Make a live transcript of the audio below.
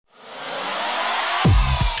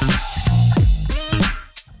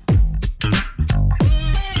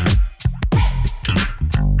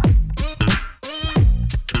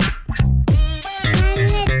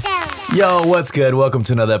Yo, what's good? Welcome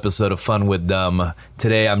to another episode of Fun with Dumb.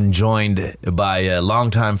 Today I'm joined by a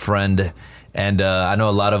longtime friend, and I know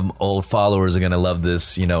a lot of old followers are going to love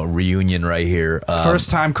this, reunion right here.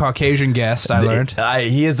 First time Caucasian guest, I learned.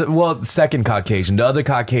 He is, second Caucasian. The other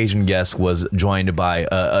Caucasian guest was joined by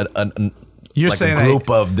You're like saying a group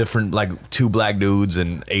of different, two black dudes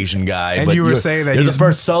and Asian guy. And but you were saying that you're he's the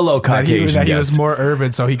first solo Caucasian that he guest. was more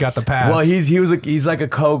urban, so he got the pass. Well, he's like a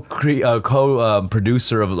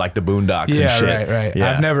co-producer of like the Boondocks and shit. Right.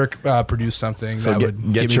 Yeah. I've never produced something So that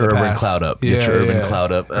would get give your me the urban pass. cloud up. Yeah, Get your urban yeah.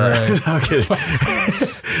 cloud up. Right. No, kidding.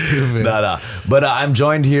 Stupid. No. But I'm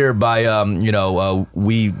joined here by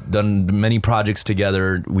we done many projects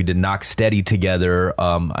together. We did Knock Steady together.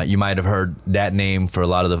 You might have heard that name for a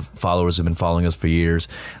lot of the followers who've been following us for years.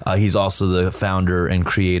 He's also the founder and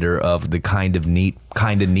creator of the Kind of Neat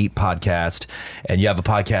podcast, and you have a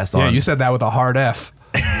podcast on. Yeah, you said that with a hard F.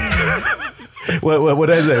 What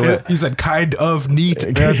is it? You said kind of neat.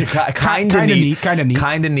 Kind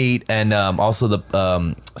of neat, and also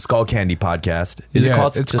the Skull Candy podcast. Is it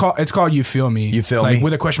called? It's called You Feel Me. You Feel Me?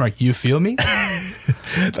 With a question mark. You feel me?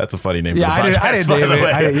 That's a funny name. Yeah, for the podcast, I didn't by name the it.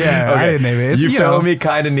 way. I didn't name it. It's, You Feel Me?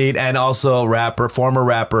 Kind of neat, and also former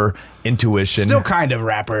rapper Intuition. Still kind of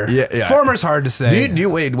rapper. Yeah. Former's hard to say. Do you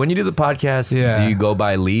wait when you do the podcast? Yeah. Do you go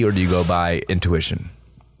by Lee or do you go by Intuition?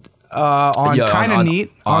 On Yeah, kind of on-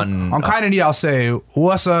 neat. on- On kind of neat, I'll say,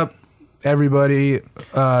 "What's up, everybody?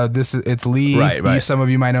 It's Lee. Right. Some of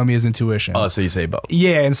you might know me as Intuition. Oh, so you say both?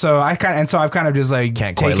 Yeah, and so I've kind of just like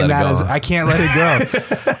Can't quite taken let it that go, as huh? I can't let it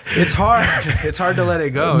go. It's hard. It's hard to let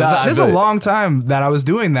it go. Nah, There's a but- long time that I was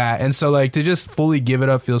doing that, and so like to just fully give it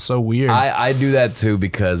up feels so weird. I do that too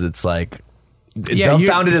because it's like. Yeah,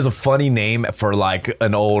 Dumbfounded is a funny name for like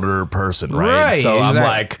an older person, right? So I'm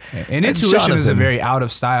like, and it's Intuition is a Jonathan. very out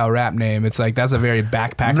of style rap name. It's like that's a very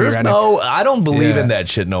backpacker There's rap no, I don't believe Yeah. in that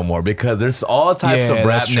shit no more because there's all types Yeah, of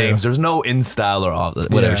rap that's true. names. There's no in style or all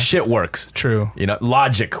whatever. Yeah. Shit works. True.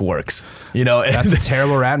 Logic works. That's a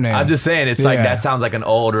terrible rap name. I'm just saying, it's like Yeah. that sounds like an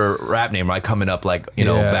older rap name, right? Coming up like,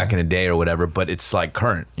 Yeah. back in the day or whatever, but it's like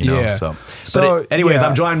current, Yeah. So, Anyways, yeah.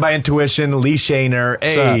 I'm joined by Intuition, Lee Shaner.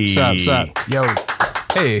 Hey. Sup. Yo.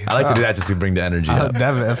 Hey. I like to do that just to bring the energy up.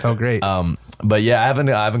 That felt great. But yeah, I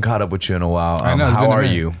haven't caught up with you in a while. I know, it's how been a are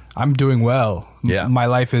minute. you? I'm doing well. Yeah. My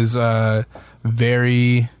life is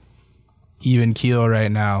very even keel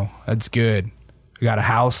right now. It's good. I got a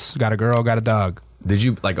house, got a girl, got a dog. Did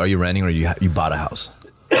you are you renting or you bought a house?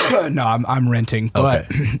 No, I'm renting, but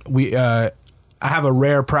I have a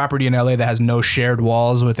rare property in LA that has no shared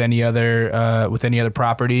walls with any other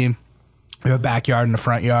property. We have a backyard and a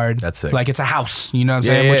front yard. That's sick. Like it's a house, you know what I'm Yeah,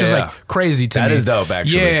 saying? yeah, Which is yeah. like crazy to me. That is dope,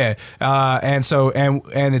 actually. Yeah.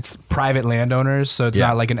 And it's private landowners, so it's Yeah.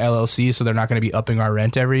 not like an LLC, so they're not going to be upping our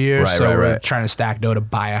rent every year. Right, so right, we're right. trying to stack dough to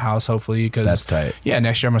buy a house, hopefully. Cause, That's tight. Yeah,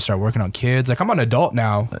 next year I'm going to start working on kids. Like I'm an adult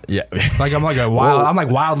now. Yeah. Like I'm like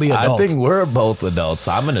wildly adult. I think we're both adults.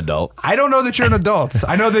 I'm an adult. I don't know that you're an adult.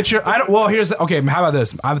 I know that you're. I don't. Well, okay. How about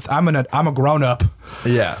this? I'm a grown up.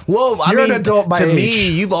 Yeah. Well, You're an adult by to age. me,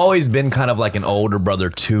 you've always been kind of like an older brother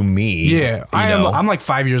to me. Yeah, I am. I'm like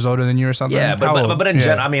 5 years older than you or something. Yeah, How but old? in Yeah.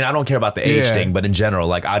 general, I mean, I don't care about the age Yeah. thing, but in general,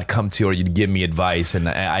 like I'd come to you or you'd give me advice, and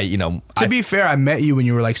To be fair, I met you when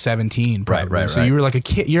you were like 17, probably. Right, So right. you were like a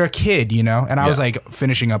kid. You're a kid, and I was Yeah. like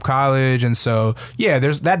finishing up college, and so yeah,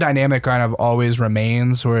 there's that dynamic kind of always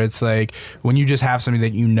remains where it's like when you just have somebody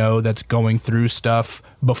that you know that's going through stuff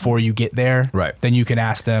before you get there, Right. Then you can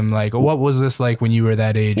ask them like, what was this like when you were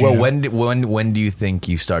that age? Well, you know? when do you think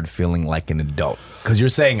you start feeling like an adult? Because you're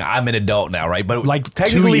saying I'm an adult now, right? But Like 2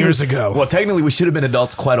 technically, years ago. Well, technically, we should have been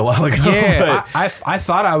adults quite a while ago. Yeah, but- I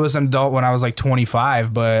thought I was an adult when I was like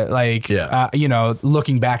 25, but like, Yeah.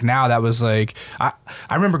 looking back now, that was like, I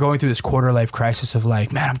remember going through this quarter life crisis of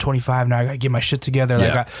like, man, I'm 25 now, I gotta get my shit together.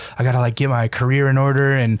 Like, Yeah. I gotta like get my career in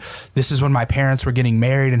order, and this is when my parents were getting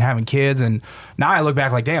married and having kids, and now I look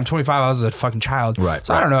back like, damn, 25, I was a fucking child. Right,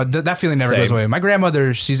 So right. I don't know, that feeling never Same. goes away. My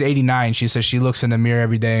grandmother, she's 89. She says she looks in the mirror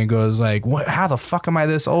every day and goes like, what? How the fuck am I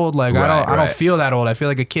this old? Like, I Right, don't right. feel that old. I feel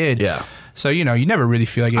like a kid. Yeah. So you never really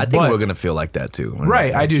feel like it. I think but- we're gonna feel like that too.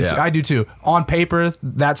 Right, I do. Yeah. I do too. On paper,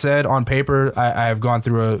 that said, on paper, I have gone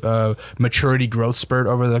through a maturity growth spurt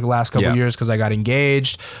over the last couple Yeah. of years because I got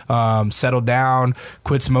engaged, settled down,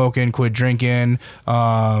 quit smoking, quit drinking,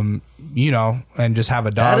 and just have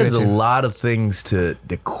a dog. That is or a two. lot of things to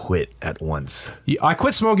quit at once. I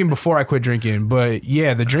quit smoking before I quit drinking, but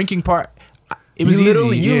yeah, the drinking part, it was you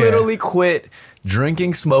easy. literally yeah. quit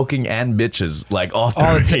drinking, smoking, and bitches, like all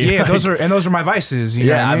three. Yeah, those are my vices. You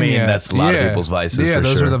know what I mean, that's a lot of people's vices. Yeah, for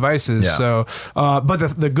those sure. are the vices. Yeah. So,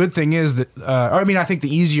 but the good thing is that, I mean, I think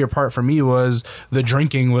the easier part for me was the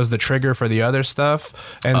drinking was the trigger for the other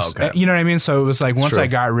stuff, and you know what I mean. So it was like once I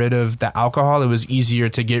got rid of the alcohol, it was easier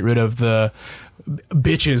to get rid of the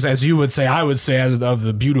bitches, as you would say, I would say, as of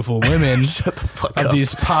the beautiful women. Shut the fuck of up.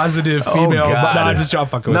 these positive female. Oh, God. No, I'm just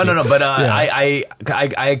fucking with you. No. But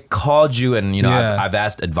I called you, and you know, Yeah. I've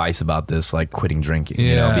asked advice about this, like quitting drinking. You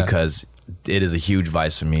Yeah. know, because it is a huge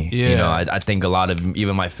vice for me. Yeah. You know, I think a lot of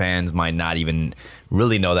even my fans might not even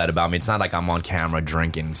really know that about me. It's not like I'm on camera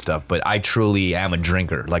drinking and stuff, but I truly am a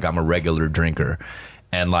drinker. Like I'm a regular drinker,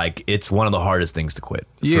 and like it's one of the hardest things to quit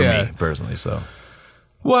for me personally. So.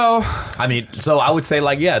 Well, I mean, so I would say,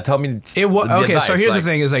 like, yeah, tell me. it was the okay. So advice, here's like- the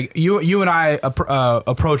thing: is like you and I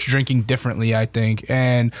approach drinking differently, I think,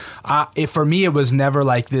 and for me, it was never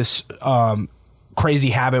like this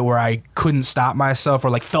crazy habit where I couldn't stop myself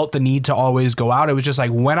or like felt the need to always go out. It was just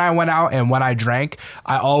like when I went out and when I drank,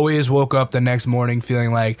 I always woke up the next morning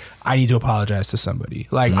feeling like I need to apologize to somebody.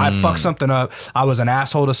 Like I fucked something up. I was an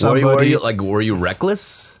asshole to somebody. Were you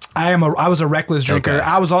reckless? I was a reckless drinker. Okay.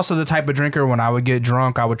 I was also the type of drinker when I would get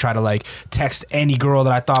drunk, I would try to like text any girl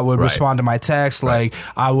that I thought would respond to my text. Like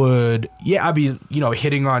I'd be,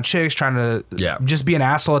 hitting on chicks, trying to just be an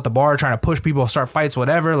asshole at the bar, trying to push people, start fights,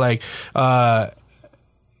 whatever. Like,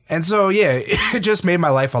 and so, it just made my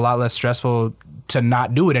life a lot less stressful to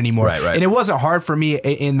not do it anymore. Right. And it wasn't hard for me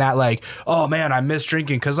in that like, oh man, I miss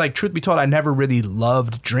drinking. Cause like, truth be told, I never really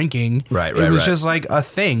loved drinking. Right. It was just like a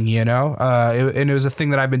thing, and it was a thing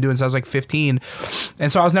that I've been doing since I was like 15.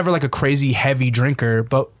 And so I was never like a crazy heavy drinker,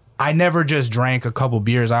 but I never just drank a couple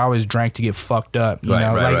beers. I always drank to get fucked up. You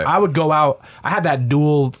know, I would go out. I had that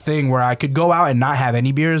dual thing where I could go out and not have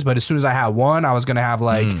any beers, but as soon as I had one, I was gonna have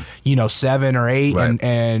like 7 or 8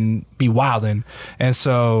 and be wilding. And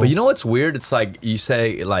so, but you know what's weird? It's like you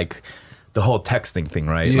say like the whole texting thing,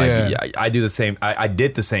 right? Yeah. Like I do the same. I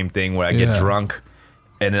did the same thing where I get drunk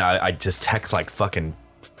and then I just text like fucking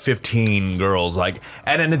 15 girls, like,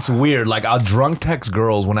 and then it's weird, like I'll drunk text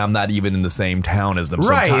girls when I'm not even in the same town as them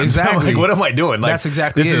sometimes. Exactly. I'm like, what am I doing? Like, that's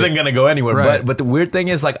exactly this isn't gonna go anywhere. But the weird thing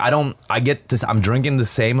is, like, I'm drinking the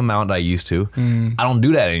same amount I used to. I don't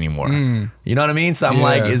do that anymore. You know what I mean? So I'm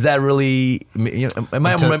like, is that really, you're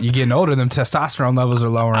getting older, them testosterone levels are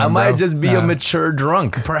lower. I might just be a mature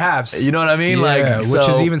drunk, perhaps. You know what I mean? Which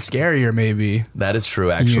is even scarier, maybe. That is true,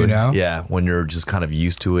 actually. Yeah, when you're just kind of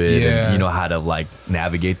used to it and you know how to like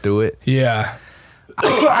navigate through it. Yeah.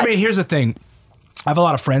 I mean, here's the thing. I have a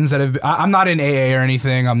lot of friends that I'm not in AA or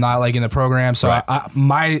anything. I'm not like in the program. So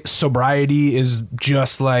my sobriety is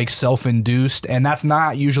just like self-induced, and that's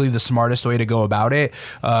not usually the smartest way to go about it.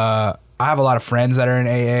 I have a lot of friends that are in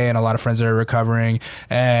AA and a lot of friends that are recovering,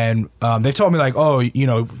 and they've told me like, oh,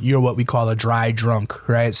 you're what we call a dry drunk,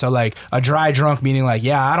 right? So like a dry drunk meaning like,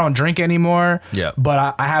 I don't drink anymore,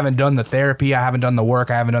 but I haven't done the therapy, I haven't done the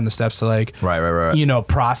work, I haven't done the steps to like,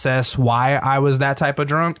 process why I was that type of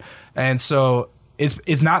drunk, and so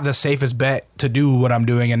it's not the safest bet to do what I'm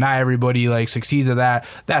doing, and not everybody like succeeds at that.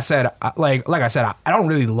 That said, like I said, I don't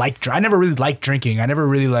really like. I never really liked drinking. I never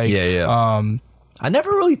really like. I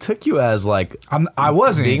never really took you as like I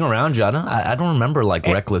wasn't being around you. I don't remember like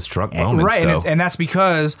reckless drunk moments, right? And that's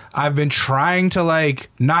because I've been trying to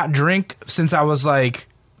like not drink since I was like,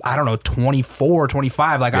 I don't know, 24,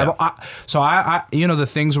 25. Like I the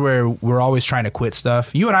things where we're always trying to quit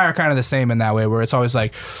stuff. You and I are kind of the same in that way, where it's always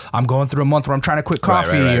like I'm going through a month where I'm trying to quit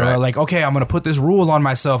coffee, or like, okay, I'm gonna put this rule on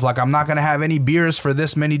myself, like I'm not gonna have any beers for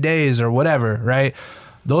this many days or whatever, right?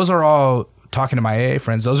 Those are all, talking to my AA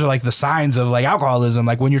friends, those are like the signs of like alcoholism.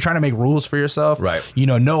 Like when you're trying to make rules for yourself,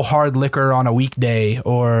 no hard liquor on a weekday,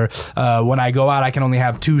 or when I go out I can only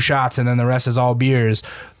have 2 shots and then the rest is all beers.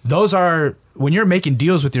 Those are, when you're making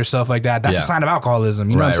deals with yourself like that, that's a sign of alcoholism.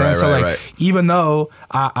 You know what I'm saying? Even though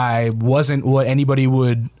I wasn't what anybody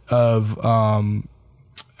would have or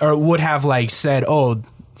would have like said, oh,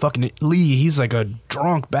 fucking Lee, he's like a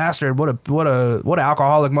drunk bastard, what a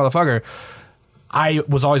alcoholic motherfucker. I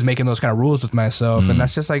was always making those kind of rules with myself, and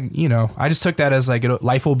that's just like, I just took that as like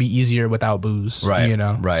life will be easier without booze,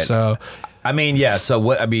 right? So, I mean,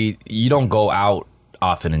 you don't go out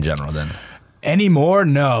often in general then? Anymore?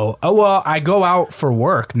 No. Oh, well, I go out for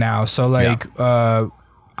work now, so like,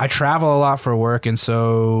 I travel a lot for work, and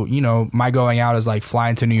so, my going out is like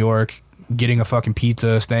flying to New York, getting a fucking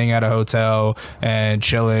pizza, staying at a hotel, and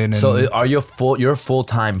chilling. And So you're a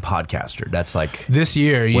full-time podcaster. That's like this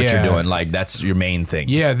year, what you're doing. Like that's your main thing.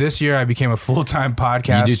 Yeah, this year I became a full-time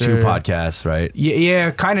podcaster. You do 2 podcasts, right?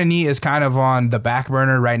 Yeah. Kind of Neat is kind of on the back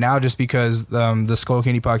burner right now, just because the Skull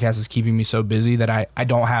Candy podcast is keeping me so busy that I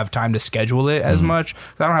don't have time to schedule it as much.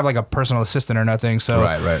 I don't have like a personal assistant or nothing. So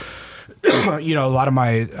right. you know, a lot of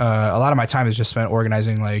my time is just spent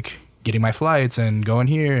organizing, like getting my flights and going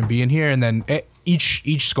here and being here, and then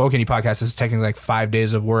each Skull Candy podcast is technically like 5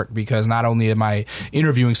 days of work, because not only am I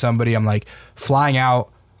interviewing somebody, I'm like flying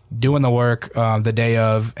out, doing the work the day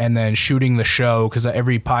of, and then shooting the show, because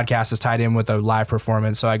every podcast is tied in with a live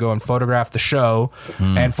performance. So I go and photograph the show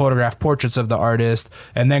and photograph portraits of the artist,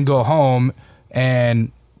 and then go home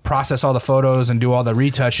and process all the photos and do all the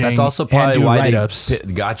retouching. That's also probably why write-ups.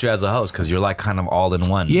 they got you as a host, because you're like kind of all in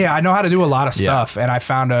one. Yeah, I know how to do a lot of stuff, and I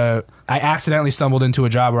accidentally stumbled into a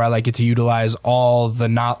job where I like get to utilize all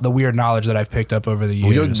the weird knowledge that I've picked up over the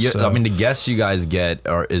years. I mean, the guests you guys get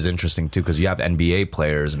is interesting too, because you have NBA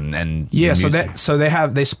players and yeah. So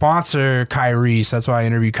they sponsor Kyrie, so that's why I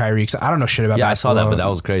interviewed Kyrie, because I don't know shit about. Yeah, basketball. I saw that, but that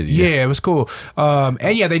was crazy. Yeah, it was cool.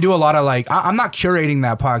 And yeah, they do a lot of like I'm not curating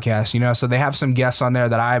that podcast, you know. So they have some guests on there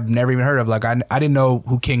that I've never even heard of. Like I didn't know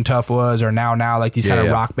who King Tuff was, or now like these kind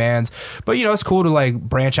of rock bands. But you know, it's cool to like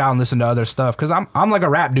branch out and listen to other stuff, because I'm like a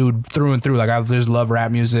rap dude through and through. Like I just love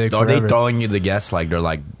rap music. Are they throwing you the guests, like they're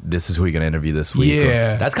like, this is who you're gonna interview this week?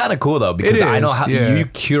 Yeah, that's kind of cool though, because I know how you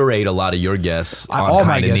curate a lot of your guests. All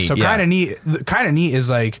my guests. So Kind of Neat is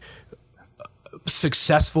like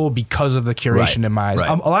successful because of the curation in my eyes.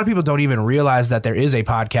 A lot of people don't even realize that there is a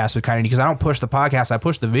podcast with Kind of Neat, because I don't push the podcast, I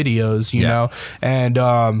push the videos, you know, and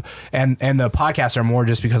the podcasts are more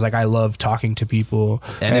just because like I love talking to people.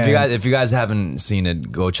 And if you guys haven't seen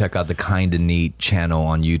it, go check out the Kind of Neat channel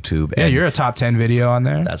on YouTube. Yeah, you're a top 10 video on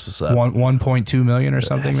there. That's what's up. 1.2 million or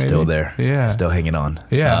something. Maybe. Still there. Yeah, still hanging on.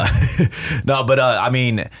 Yeah. No, but I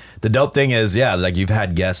mean, the dope thing is, like you've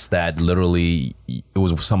had guests that literally it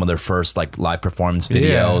was some of their first like live performance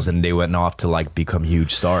videos, and they went off to like become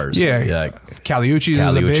huge stars. Caliucci's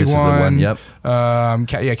is a big one. Yep.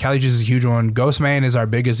 Caliucci's is a huge one. Ghostman is our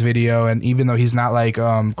biggest video, and even though he's not like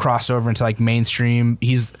crossed over into like mainstream,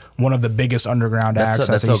 he's one of the biggest underground acts.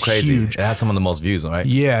 That's so crazy. Huge. It has some of the most views, right?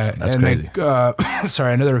 Yeah, that's crazy.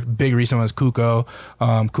 Sorry, another big recent one was Kuko.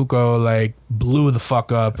 Kuko like blew the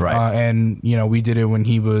fuck up, and you know we did it when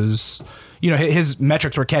he was. You know, his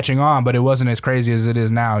metrics were catching on, but it wasn't as crazy as it is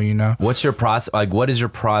now, you know? What's your process? Like, what is your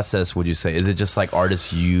process, would you say? Is it just like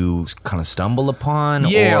artists you kind of stumble upon?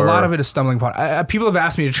 Yeah, a lot of it is stumbling upon. People have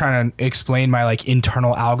asked me to try to explain my like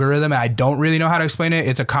internal algorithm, and I don't really know how to explain it.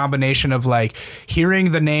 It's a combination of like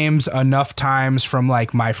hearing the names enough times from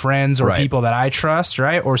like my friends or people that I trust,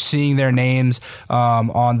 right? Or seeing their names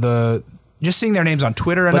just seeing their names on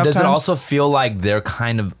Twitter enough times. But does it also feel like they're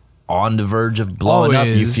kind of on the verge of blowing up?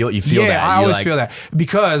 You feel that? Yeah, I always feel that,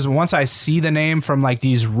 because once I see the name from like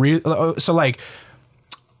these real, so like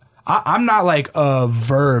I'm not like a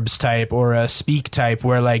verbs type or a speak type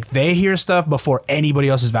where like they hear stuff before anybody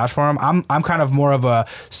else is vouched for them. I'm kind of more of a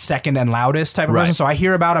second and loudest type of person. So I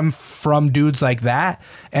hear about them from dudes like that,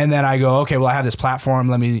 and then I go, okay, well I have this platform.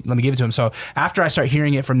 Let me give it to them. So after I start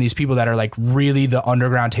hearing it from these people that are like really the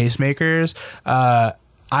underground tastemakers,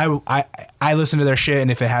 I listen to their shit, and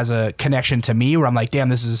if it has a connection to me where I'm like, damn,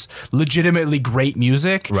 this is legitimately great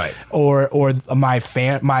music, or my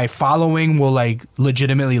following will like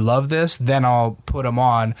legitimately love this, then I'll put them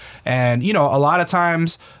on. And you know, a lot of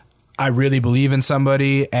times I really believe in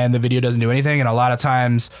somebody and the video doesn't do anything, and a lot of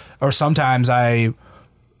times or sometimes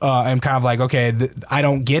I'm kind of like, okay, I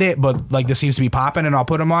don't get it, but like this seems to be popping, and I'll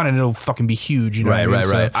put them on, and it'll fucking be huge. You know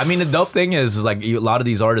right. I mean, the dope thing is like a lot of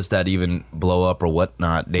these artists that even blow up or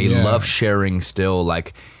whatnot, they love sharing still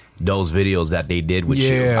like those videos that they did with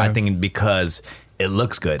you. I think because it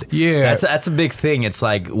looks good. Yeah, that's a big thing. It's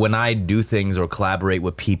like when I do things or collaborate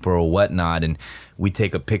with people or whatnot, and we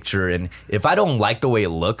take a picture, and if I don't like the way it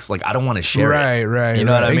looks, like I don't want to share it. Right. You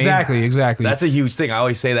know what I mean? Exactly. That's a huge thing. I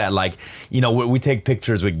always say that, like, you know, we take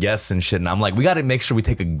pictures with guests and shit, and I'm like, we got to make sure we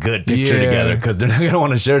take a good picture together, because they're not gonna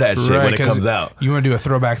want to share that shit when it comes out. You want to do a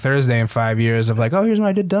Throwback Thursday in 5 years of like, oh, here's when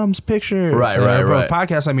I did Dumb's picture. Right.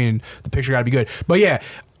 Podcast. I mean, the picture got to be good. But yeah,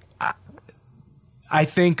 I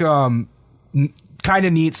think Kind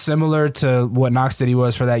of Neat, similar to what Knox City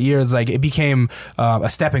was for that year. It's like it became a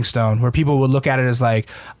stepping stone where people would look at it as like,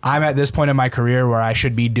 I'm at this point in my career where I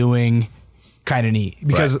should be doing Kind of Neat,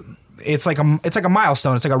 because it's like a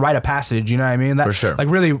milestone. It's like a rite of passage. You know what I mean? For sure. Like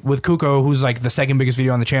really with Kuko, who's like the second biggest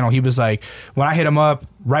video on the channel, he was like, when I hit him up,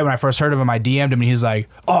 right when I first heard of him, I DM'd him and he's like,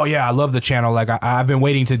 oh yeah, I love the channel. Like I've been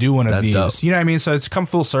waiting to do one of these. Dope. You know what I mean? So it's come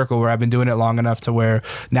full circle where I've been doing it long enough to where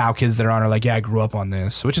now kids that are on are like, yeah, I grew up on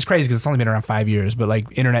this, which is crazy because it's only been around 5 years, but like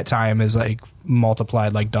internet time is like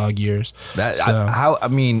multiplied like dog years.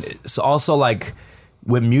 It's also like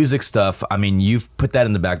with music stuff, I mean, you've put that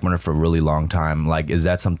in the back burner for a really long time. Like, is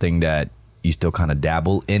that something that you still kind of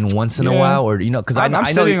dabble in once in a while, or because I'm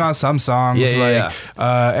singing on some songs, and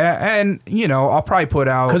I'll probably put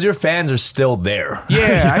out because your fans are still there.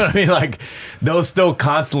 Yeah, I mean, like they'll still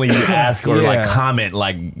constantly ask or like comment.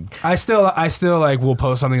 Like I still like will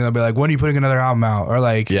post something and they'll be like, when are you putting another album out? Or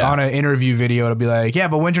like on an interview video, it'll be like, yeah,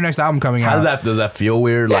 but when's your next album coming out? Does that feel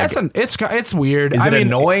weird? Yeah, like it's weird. Is it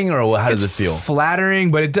annoying or how does it feel? Flattering,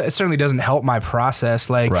 but it certainly doesn't help my process.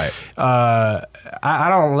 Like, right. I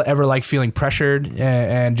don't ever like feeling pressured,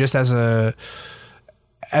 and just as a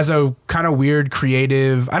kind of weird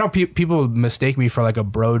creative, I know people mistake me for like a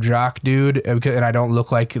bro jock dude, and I don't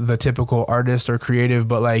look like the typical artist or creative,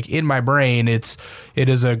 but like in my brain it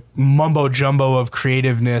is a mumbo jumbo of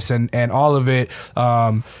creativeness, and all of it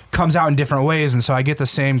comes out in different ways, and so I get the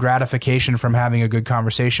same gratification from having a good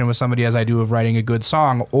conversation with somebody as I do of writing a good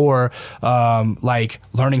song, or like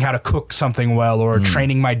learning how to cook something well, or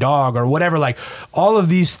training my dog, or whatever. Like all of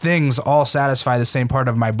these things all satisfy the same part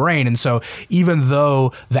of my brain, and so even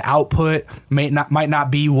though the output might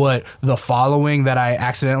not be what the following that I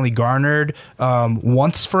accidentally garnered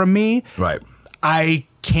wants from me, right? I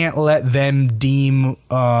can't let them deem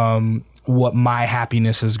what my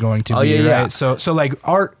happiness is going to be, right? Yeah. So like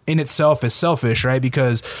art in itself is selfish, right?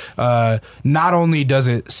 Because not only does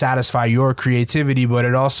it satisfy your creativity, but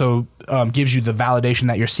it also gives you the validation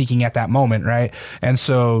that you're seeking at that moment, right? And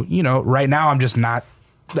so, right now I'm just not.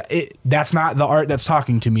 That's not the art that's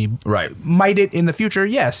talking to me. Right. Might it in the future?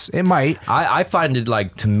 Yes, it might. I find it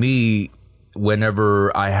like, to me,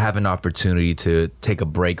 whenever I have an opportunity to take a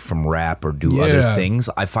break from rap or do other things,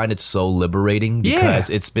 I find it so liberating because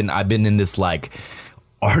I've been in this like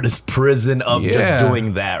artist prison of just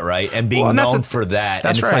doing that, right? And being known for that.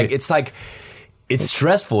 And it's like it's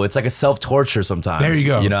stressful. It's like a self-torture sometimes. There you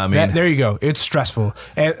go. You know what I mean? There you go. It's stressful.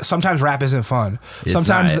 And sometimes rap isn't fun.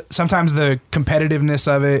 Sometimes the competitiveness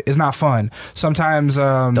of it is not fun. Sometimes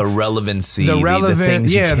the relevancy, the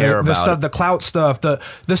things you care about. The stuff, the clout stuff, the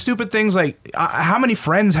stupid things like how many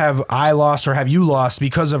friends have I lost or have you lost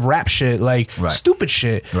because of rap shit? Like stupid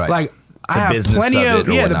shit. Right. Like I have plenty of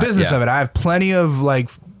the business of it. I have plenty of like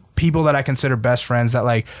people that I consider best friends that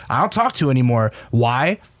like I don't talk to anymore.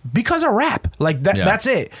 Why? Because of rap. Like that. That's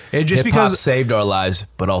it. It just Hip-hop because saved our lives,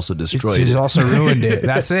 but also destroyed it. It also ruined it.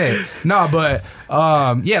 That's it. No, but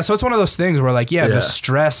so it's one of those things where like the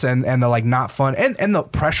stress and the like not fun and the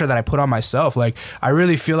pressure that I put on myself. Like I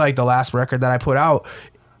really feel like the last record that I put out,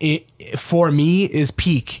 it for me is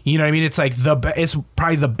peak. You know what I mean? It's like it's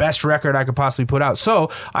probably the best record I could possibly put out. So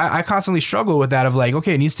I constantly struggle with that of like,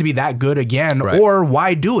 okay, it needs to be that good again, or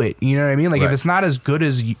why do it? You know what I mean? Like if it's not as good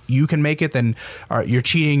as you can make it, then you're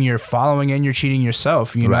cheating your following and you're cheating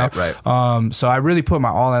yourself. You know? Right. So I really put my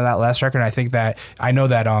all in that last record. I think that I know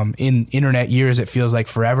that in internet years it feels like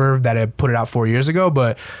forever that I put it out 4 years ago,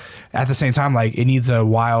 but at the same time, like it needs a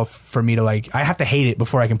while for me to like. I have to hate it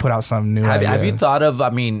before I can put out something new. Have you thought of?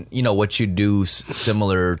 I mean, what you do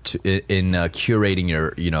similar to in curating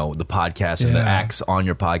your, the podcast and the acts on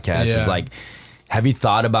your podcast is like. Have you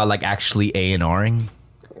thought about like actually A&Ring?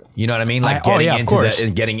 You know what I mean? Like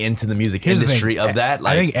getting into the music industry of that.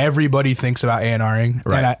 Like, I think everybody thinks about A&Ring,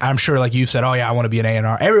 right? And I'm sure, like you said, oh yeah, I want to be an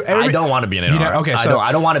A&R. I don't want to be an A&R. Okay, so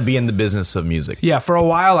I don't want to be in the business of music. Yeah, for a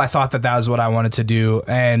while I thought that was what I wanted to do,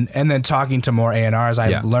 and then talking to more A&Rs,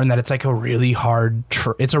 I learned that it's like a really hard.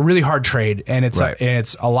 It's a really hard trade, and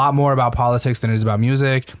it's a lot more about politics than it is about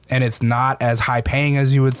music, and it's not as high paying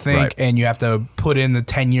as you would think, and you have to put in the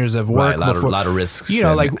 10 years of work. Right, a lot of risks.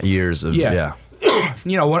 Like years of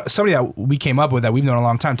somebody that we came up with that we've known a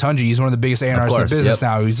long time, Tunji, he's one of the biggest A&Rs in the business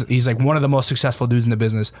now. He's like one of the most successful dudes in the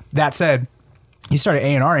business. That said, he started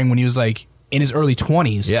A&Ring when he was like in his early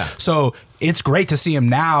 20s. Yeah. So it's great to see him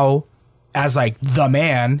now as like the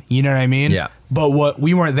man, you know what I mean? Yeah. But what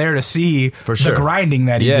we weren't there to see for sure. The grinding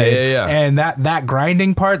that he did. Yeah. And that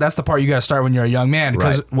grinding part, that's the part you got to start when you're a young man.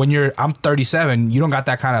 Because when I'm 37, you don't got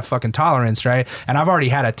that kind of fucking tolerance, right? And I've already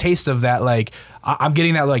had a taste of that, like, I'm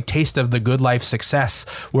getting that like taste of the good life success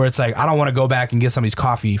where it's like, I don't want to go back and get somebody's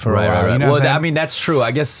coffee for a while. Right. You know I mean, that's true.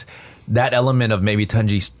 I guess that element of maybe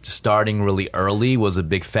Tunji starting really early was a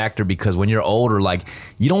big factor because when you're older, like,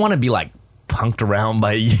 you don't want to be like punked around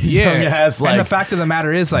by Yeah, young ass like. and the fact of the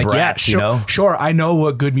matter is, like, brats, yeah, you know? sure, I know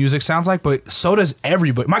what good music sounds like, but so does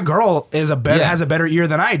everybody. My girl has a better ear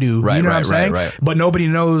than I do. Right, you know what right, I'm saying? right. But nobody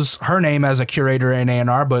knows her name as a curator in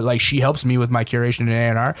A&R, but like she helps me with my curation in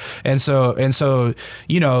A&R, and so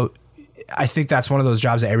you know. I think that's one of those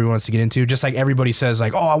jobs that everyone wants to get into. Just like everybody says,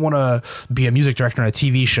 like, oh, I want to be a music director on a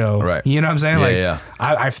TV show. Right. You know what I'm saying? Yeah,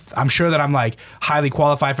 like, I'm sure that I'm like highly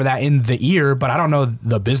qualified for that in the ear, but I don't know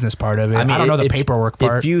the business part of it. I don't know the paperwork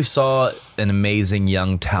part. If you saw an amazing,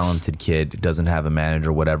 young, talented kid who doesn't have a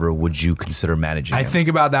manager or whatever, would you consider managing him? I think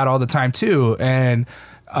about that all the time too. And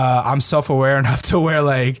I'm self-aware enough to where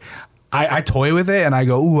like, I toy with it and I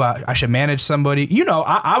go, ooh, I should manage somebody. You know,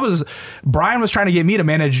 Brian was trying to get me to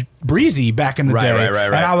manage Breezy back in the day. Right.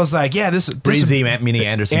 And I was like, yeah, this Breezy, meaning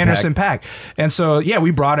Anderson .Paak. And so, yeah,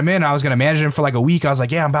 we brought him in. I was going to manage him for like a week. I was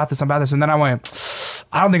like, yeah, I'm about this. And then I went,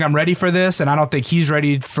 I don't think I'm ready for this. And I don't think he's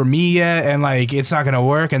ready for me yet. And like, it's not going to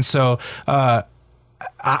work. And so,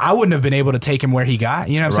 I wouldn't have been able to take him where he got,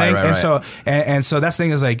 you know what I'm saying? And so that's the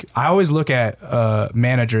thing is like, I always look at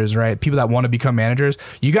managers, right? People that want to become managers,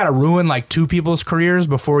 you got to ruin like two people's careers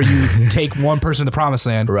before you take one person to the promised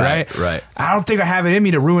land, right? I don't think I have it in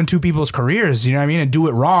me to ruin two people's careers, you know what I mean? And do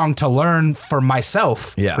it wrong to learn for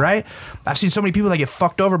myself, right? I've seen so many people that get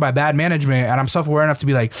fucked over by bad management, and I'm self-aware enough to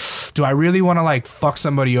be like, do I really want to like fuck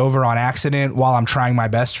somebody over on accident while I'm trying my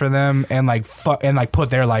best for them and like put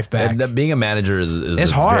their life back? And being a manager is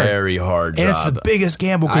it's hard. Very hard job. And it's the biggest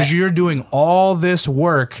gamble because you're doing all this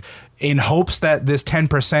work in hopes that this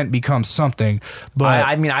 10% becomes something. But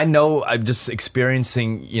I mean, I know I'm just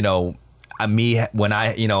experiencing, you know, me when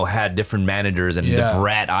I, you know, had different managers and the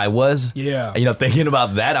brat I was. Yeah. You know, thinking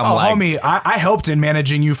about that, I'm like, homie, I helped in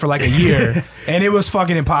managing you for like a year and it was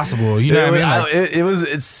fucking impossible. You know what I mean?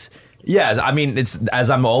 Like, yeah, I mean, it's as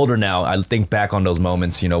I'm older now, I think back on those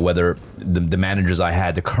moments, you know, whether the managers I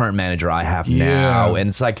had, the current manager I have now, and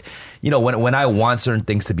it's like, you know, when I want certain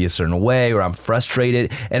things to be a certain way or I'm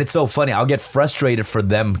frustrated, and it's so funny, I'll get frustrated for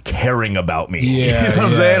them caring about me. Yeah, you know what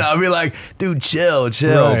I'm saying? I'll be like, dude, chill.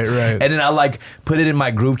 Right. And then I'll like put it in my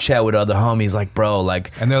group chat with other homies, like, bro, like,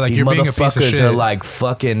 and they're like, these you're being a piece of motherfuckers shit. are like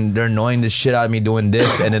fucking, they're annoying the shit out of me doing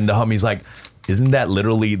this, and then the homie's like, isn't that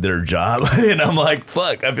literally their job? And I'm like,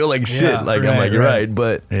 fuck, I feel like shit. I'm like, you're right.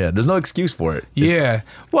 But yeah, there's no excuse for it.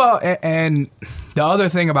 Well, and the other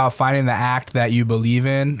thing about finding the act that you believe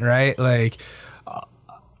in, right? Like,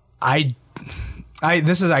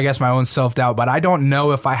 this is, I guess, my own self-doubt, but I don't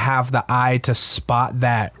know if I have the eye to spot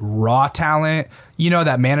that raw talent, you know,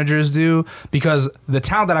 that managers do, because the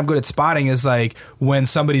talent that I'm good at spotting is like when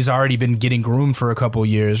somebody's already been getting groomed for a couple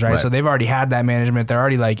years, right? So they've already had that management. They're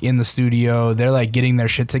already like in the studio. They're like getting their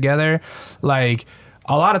shit together. Like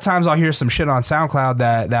a lot of times I'll hear some shit on SoundCloud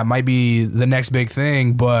that might be the next big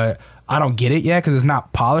thing, but I don't get it yet because it's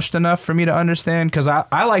not polished enough for me to understand, because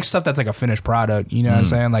I like stuff that's like a finished product, you know what I'm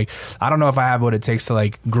saying? Like, I don't know if I have what it takes to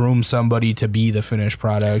like groom somebody to be the finished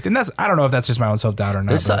product, and I don't know if that's just my own self-doubt or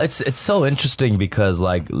not. It's so interesting because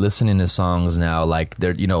like listening to songs now, like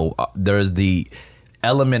there's the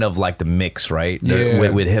element of like the mix, right?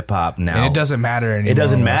 With hip hop now. And it doesn't matter anymore. It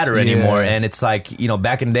doesn't matter anymore. And it's like, you know,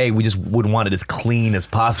 back in the day, we just would want it as clean as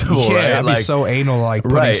possible, right? I'd be so anal, like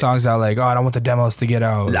putting songs out like, oh, I don't want the demos to get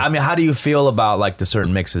out. I mean, how do you feel about like the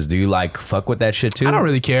certain mixes? Do you like fuck with that shit too? I don't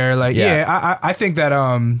really care. Like, I think that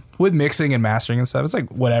with mixing and mastering and stuff, it's like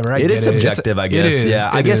whatever. It is subjective, I guess.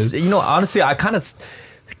 I guess, you know, honestly, I kind of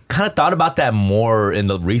thought about that more in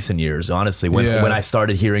the recent years, honestly, when I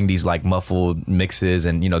started hearing these like muffled mixes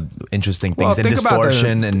and, you know, interesting things and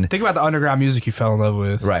distortion. Think about the underground music you fell in love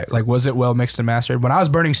with. Right. Like, was it well mixed and mastered? When I was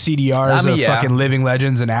burning CDRs of fucking Living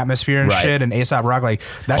Legends and Atmosphere and shit and A$AP Rock, like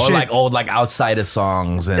that shit. Or like old like Outsider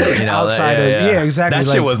songs and, you know. Exactly. That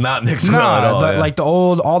shit was not mixed well at all. Like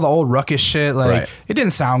all the old ruckus shit, like it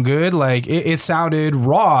didn't sound good. Like it sounded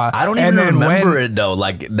raw. I don't even remember it though,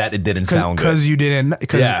 like that it didn't sound good. Because you didn't,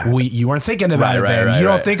 you weren't thinking about it then. You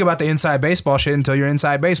don't think about the inside baseball shit until you're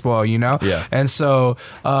inside baseball, you know? Yeah. And so,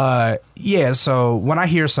 so when I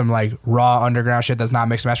hear some like raw underground shit that's not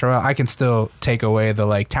mixed and mastered well, I can still take away the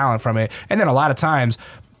like talent from it. And then a lot of times,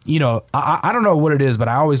 you know, I don't know what it is, but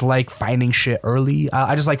I always like finding shit early.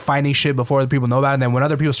 I just like finding shit before other people know about it. And then when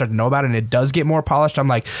other people start to know about it and it does get more polished, I'm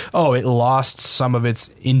like, oh, it lost some of its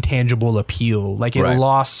intangible appeal. Like it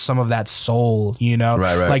lost some of that soul, you know?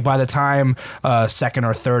 Like by the time second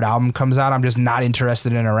or third album comes out, I'm just not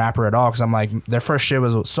interested in a rapper at all because I'm like, their first shit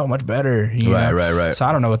was so much better. You know? So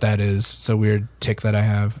I don't know what that is. It's a weird tick that I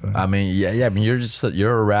have. I mean, I mean,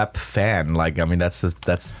 you're a rap fan. Like, I mean, that's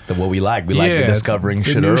what we like. We like the discovering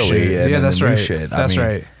shit early. Shit. And that's right. Shit. That's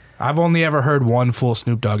right. I've only ever heard one full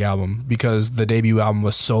Snoop Dogg album because the debut album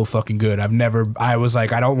was so fucking good. I was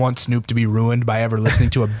like, I don't want Snoop to be ruined by ever listening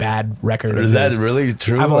to a bad record. Is that really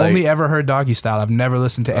true? I've only ever heard Doggy Style. I've never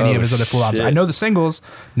listened to any of his other full albums. I know the singles,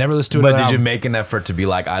 never listened to it. But did you make an effort to be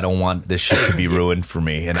like, I don't want this shit to be ruined for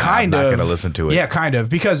me, and I'm not going to listen to it? Yeah, kind of.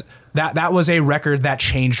 Because that was a record that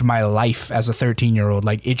changed my life as a 13-year-old.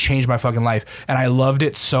 Like, it changed my fucking life. And I loved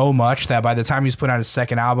it so much that by the time he's put out his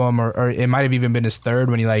second album, or it might have even been his third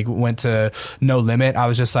when he like went to No Limit, I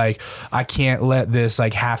was just like, I can't let this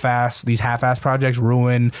like these half-ass projects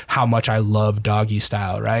ruin how much I love Doggy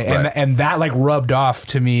Style, right? And that like rubbed off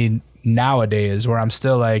to me nowadays, where I'm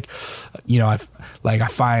still like, you know, I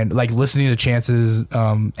find like listening to Chance's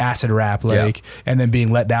acid rap, like, and then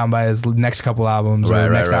being let down by his next couple albums or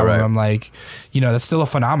next album. I'm like, you know, that's still a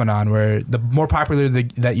phenomenon where the more popular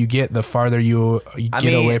that you get, the farther you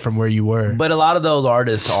get away from where you were. But a lot of those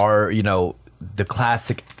artists are, you know, the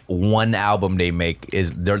classic one album they make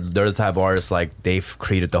is they're the type of artists like they've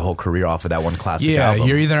created the whole career off of that one classic album.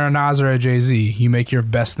 You're either a Nas or a Jay-Z. You make your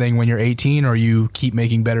best thing when you're 18, or you keep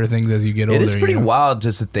making better things as you get older. It is pretty wild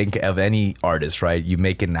just to think of any artist, right? You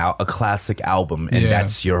make a classic album, and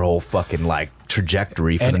that's your whole fucking like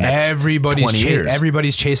trajectory for the next 20 years.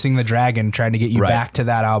 Everybody's chasing the dragon, trying to get you back to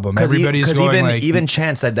that album. Everybody's going even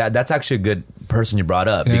Chance, that's actually a good person you brought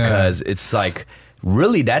up, because it's like,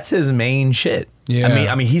 really, that's his main shit. Yeah.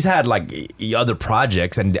 I mean, he's had like other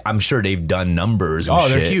projects, and I'm sure they've done numbers.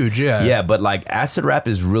 And they're huge. Yeah. Yeah, but like Acid Rap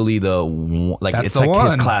is really it's like his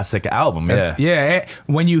classic album.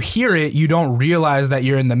 When you hear it, you don't realize that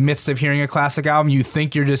you're in the midst of hearing a classic album. You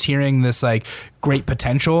think you're just hearing this like great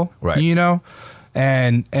potential, right? You know.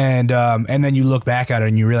 And then you look back at it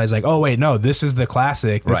and you realize like, oh wait, no, this is the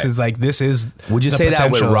classic. This is. Would you say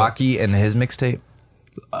that with Rocky and his mixtape?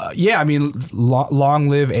 I mean, Long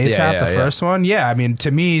Live ASAP, the first one. Yeah, I mean,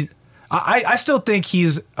 to me, I still think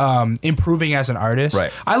he's improving as an artist.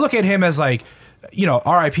 Right. I look at him as like, you know,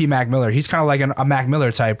 R.I.P. Mac Miller. He's kind of like a Mac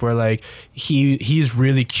Miller type, where like he's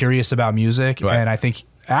really curious about music, and I think.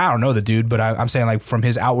 I don't know the dude, but I'm saying like from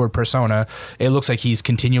his outward persona, it looks like he's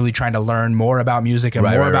continually trying to learn more about music and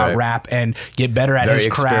more about rap and get better at his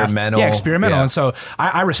craft. Experimental. Yeah, experimental. Yeah. And so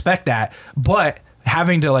I respect that, but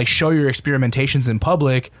having to like show your experimentations in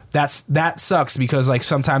public, that sucks, because like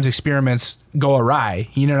sometimes experiments go awry.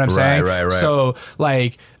 You know what I'm saying? Right. So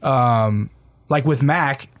like with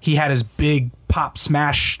Mac, he had his big pop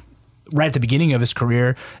smash right at the beginning of his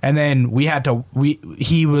career, and then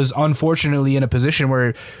he was unfortunately in a position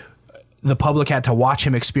where the public had to watch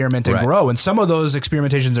him experiment and grow. And some of those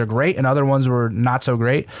experimentations are great, and other ones were not so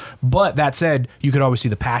great. But that said, you could always see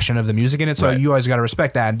the passion of the music in it. So you always got to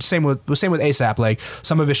respect that. Same with ASAP. Like,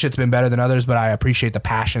 some of his shit's been better than others, but I appreciate the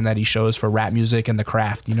passion that he shows for rap music and the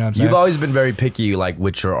craft. You know what I'm saying? You've always been very picky, like,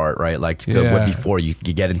 with your art, right? Like, before you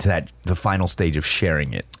get into the final stage of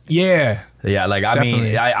sharing it. Yeah. Yeah, like,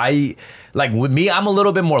 definitely. I mean, I like, with me, I'm a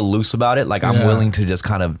little bit more loose about it. Like, I'm willing to just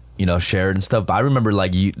kind of, you know, share it and stuff. But I remember,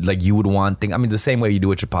 like, you would want things. I mean, the same way you do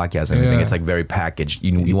with your podcast and everything. It's like very packaged.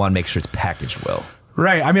 You want to make sure it's packaged well.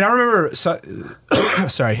 Right. I mean, I remember.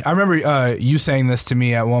 Sorry, I remember you saying this to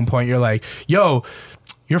me at one point. You're like, "Yo,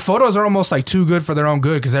 your photos are almost like too good for their own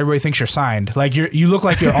good, because everybody thinks you're signed. Like, you look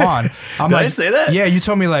like you're on." I'm Did like, I say that? Yeah, you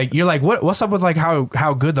told me, like, you're like, what's up with like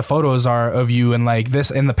how good the photos are of you, and like this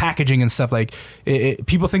and the packaging and stuff. Like,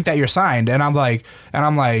 people think that you're signed, and I'm like,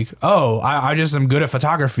 oh, I just am good at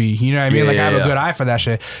photography. You know what I mean? I have a good eye for that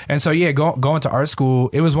shit. And so going to art school,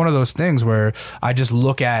 it was one of those things where I just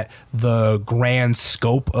look at the grand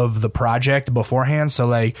scope of the project beforehand. So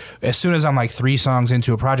like, as soon as I'm like 3 songs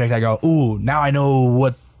into a project, I go, ooh, now I know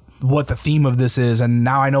what the theme of this is, and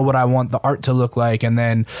now I know what I want the art to look like, and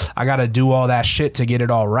then I got to do all that shit to get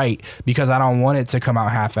it all right, because I don't want it to come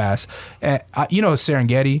out half-ass. And you know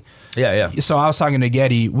Serengeti? Yeah. So I was talking to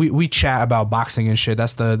Getty. We chat about boxing and shit.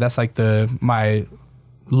 That's like my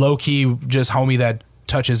low-key just homie that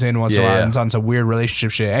touches in once in a while and on some weird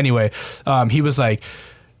relationship shit. Anyway, he was like,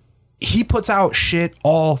 he puts out shit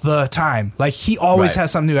all the time. Like, he always has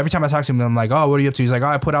something new. Every time I talk to him, I'm like, oh, what are you up to? He's like, oh,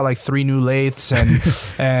 I put out like 3 new lathes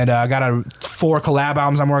and I got 4 collab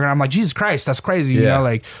albums I'm working on. I'm like, Jesus Christ, that's crazy. You know,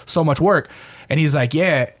 like, so much work. And he's like,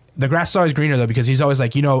 yeah, the grass is always greener though, because he's always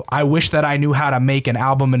like, you know, I wish that I knew how to make an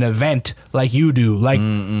album an event like you do. Like,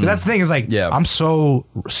 that's the thing, is like, I'm so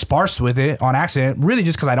sparse with it on accident, really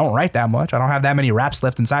just because I don't write that much. I don't have that many raps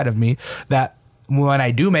left inside of me, that when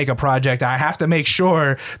I do make a project, I have to make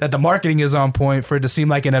sure that the marketing is on point for it to seem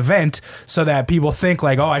like an event, so that people think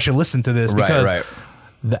like, oh, I should listen to this, because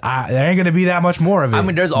there ain't gonna be that much more of it. I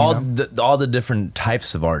mean, there's all the different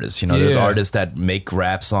types of artists. You know, there's artists that make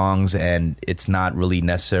rap songs, and it's not really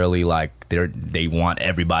necessarily like they want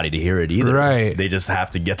everybody to hear it either. Right. They just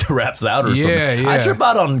have to get the raps out or something. I trip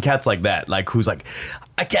out on cats like that, like who's like,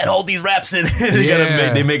 I can't hold these raps in.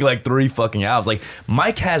 They make like 3 fucking albums.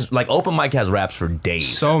 Like Open Mike has raps for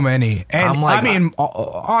days. So many, and I mean,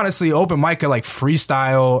 honestly, Open Mike could like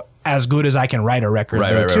freestyle as good as I can write a record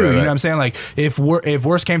too. You know what I'm saying? Like if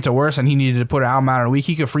worse came to worse and he needed to put an album out in a week,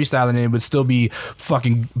 he could freestyle and it would still be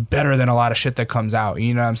fucking better than a lot of shit that comes out.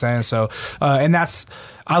 You know what I'm saying? So and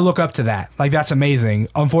I look up to that. Like that's amazing.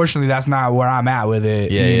 Unfortunately, that's not where I'm at with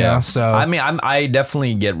it. You know? So I mean, I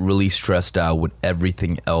definitely get really stressed out with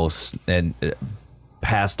everything else and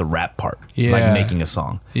past the rap part, like making a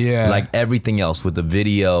song, like everything else with the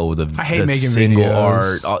video, I hate making single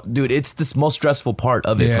videos. Art, dude. It's the most stressful part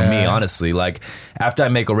of it for me, honestly. Like after I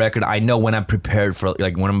make a record, I know when I'm prepared for,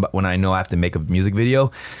 like when I know I have to make a music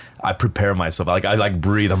video, I prepare myself. Like I like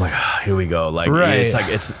breathe. I'm like, here we go. Like it's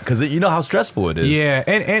like it's because you know how stressful it is. Yeah,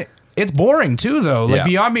 and it's boring too, though. Like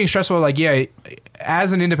beyond being stressful, like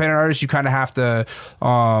as an independent artist, you kind of have to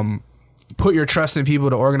put your trust in people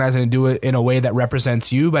to organize it and do it in a way that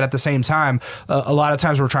represents you. But at the same time, a lot of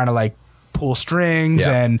times we're trying to like pull strings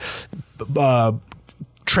and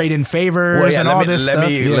trade in favors and all this stuff.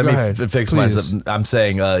 Let me fix myself. I'm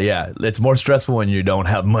saying, it's more stressful when you don't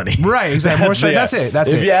have money. Right, exactly. That's it.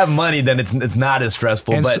 If you have money, then it's not as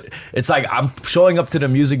stressful. And but it's like I'm showing up to the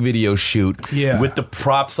music video shoot with the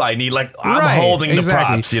props I need. Like I'm holding the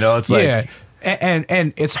props. You know, it's like.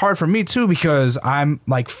 And it's hard for me too because I'm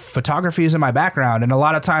like photography is in my background, and a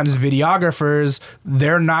lot of times videographers,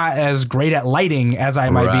 they're not as great at lighting as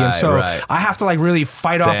I might be, and so I have to like really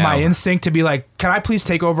fight off my instinct to be like, can I please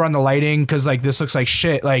take over on the lighting because like this looks like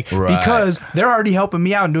shit, like because they're already helping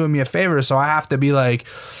me out and doing me a favor, so I have to be like,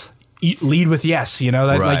 lead with yes, you know,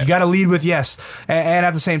 like you got to lead with yes. And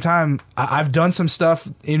at the same time, I've done some stuff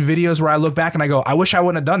in videos where I look back and I go, I wish I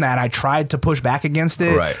wouldn't have done that. I tried to push back against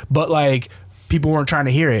it, but like people weren't trying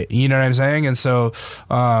to hear it. You know what I'm saying? And so,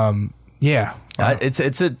 it's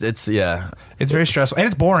very stressful and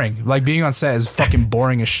it's boring. Like being on set is fucking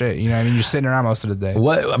boring as shit. You know what I mean? You're sitting around most of the day.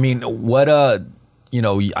 You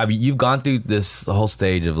know, I mean, you've gone through this whole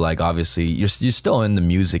stage of like, obviously, you're still in the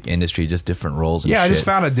music industry, just different roles. And I just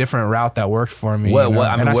found a different route that worked for me.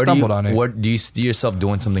 I stumbled on it. What do you see yourself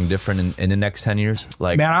doing something different in the next 10 years?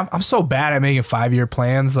 Like, man, I'm so bad at making 5-year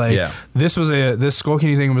plans. Like, this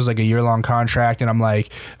Skullcandy thing was like a year-long contract, and I'm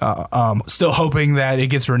like, still hoping that it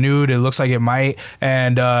gets renewed. It looks like it might,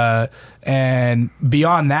 and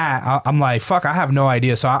beyond that, I'm like, fuck, I have no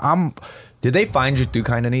idea. So I'm. Did they find you through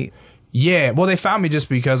Kinda Neat? Yeah, well, they found me just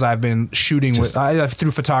because I've been shooting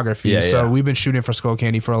through photography. So we've been shooting for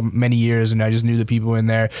Skullcandy for many years, and I just knew the people in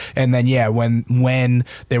there. And then when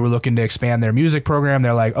they were looking to expand their music program,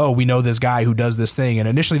 they're like, oh, we know this guy who does this thing. And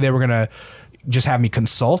initially they were gonna just have me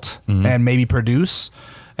consult and maybe produce.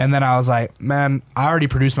 And then I was like, man, I already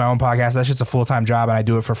produce my own podcast. That shit's a full-time job and I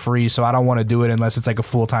do it for free. So I don't want to do it unless it's like a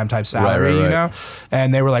full-time type salary, you know?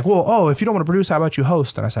 And they were like, well, if you don't want to produce, how about you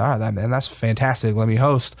host? And I said, all right, man, that's fantastic. Let me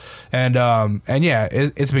host. And yeah,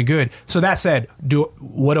 it's been good. So that said,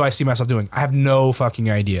 what do I see myself doing? I have no fucking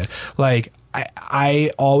idea. Like,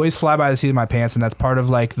 I always fly by the seat of my pants, and that's part of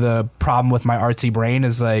like the problem with my artsy brain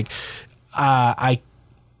is like,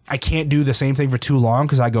 I can't do the same thing for too long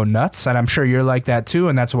because I go nuts, and I'm sure you're like that too,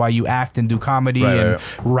 and that's why you act and do comedy and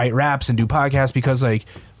write raps and do podcasts because like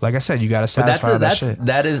I said, you got to satisfy that shit.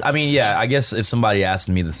 That is, I mean, I guess if somebody asked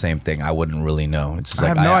me the same thing, I wouldn't really know. It's just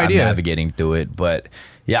like I have no idea. I'm navigating through it, but.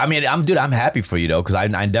 Yeah, I mean, I'm happy for you though, because I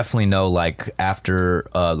definitely know like after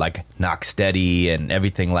like Knock Steady and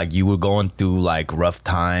everything, like you were going through like rough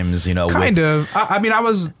times, you know. Kind of. I mean, I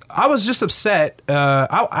was just upset.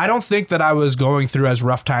 I don't think that I was going through as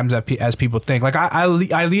rough times as people think. Like I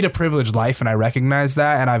lead a privileged life, and I recognize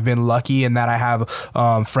that, and I've been lucky in that I have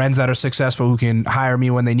friends that are successful who can hire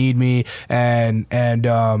me when they need me, and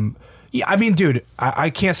yeah, I mean, dude, I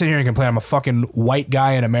can't sit here and complain. I'm a fucking white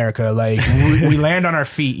guy in America. Like, we land on our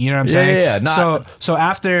feet. You know what I'm saying? Yeah. So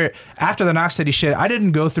after the Knock Steady shit, I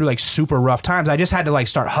didn't go through like super rough times. I just had to like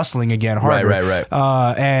start hustling again harder. Right.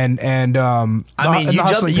 I mean,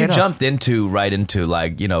 you jumped into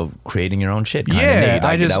like, you know, creating your own shit. Yeah,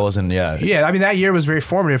 like, that wasn't. Yeah, I mean, that year was very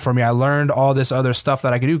formative for me. I learned all this other stuff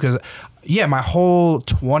that I could do because. Yeah, my whole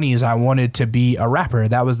 20s, I wanted to be a rapper.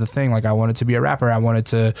 That was the thing. Like, I wanted to be a rapper. I wanted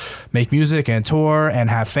to make music and tour and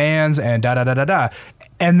have fans and da-da-da-da-da.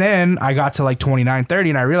 And then I got to like 29, 30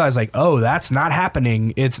 and I realized like, oh, that's not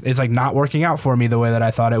happening. It's like not working out for me the way that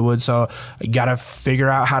I thought it would. So I got to figure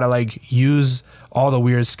out how to like use all the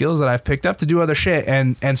weird skills that I've picked up to do other shit.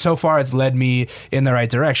 And so far it's led me in the right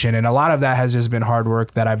direction. And a lot of that has just been hard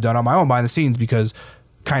work that I've done on my own behind the scenes, because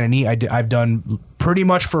kind of neat. I've done pretty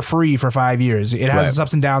much for free for 5 years. It has its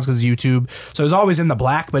ups and downs because of YouTube. So it was always in the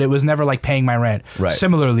black, but it was never like paying my rent. Right.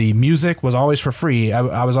 Similarly, music was always for free.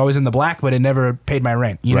 I was always in the black, but it never paid my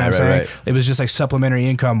rent. You know what I'm saying? It was just like supplementary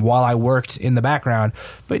income while I worked in the background.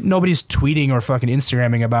 But nobody's tweeting or fucking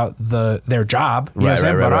Instagramming about their job. You know what I'm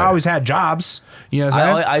saying? But I always had jobs. You know what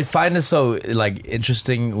I'm saying? I find it so like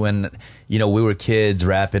interesting when, you know, we were kids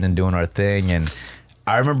rapping and doing our thing, and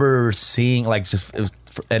I remember seeing like just,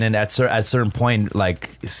 and then at a certain point, like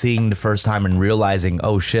seeing the first time and realizing,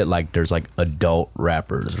 oh shit, like there's like adult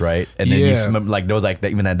rappers, right? And then you remember, like there was like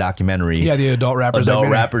even that documentary, the adult rappers,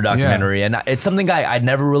 rapper documentary, and it's something I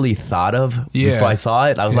never really thought of before I saw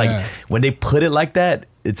it. I was like, when they put it like that,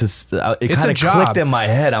 it's just it kind of clicked in my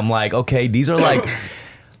head. I'm like, okay, these are like.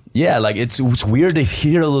 Yeah, like it's weird to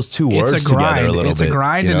hear those two words together a little bit. It's a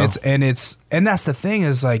grind, you know? and that's the thing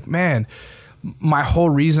is like, man, my whole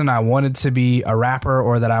reason I wanted to be a rapper,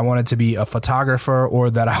 or that I wanted to be a photographer, or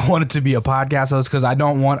that I wanted to be a podcast host, because I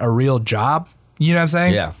don't want a real job. You know what I'm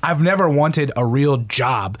saying? Yeah. I've never wanted a real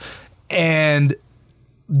job, and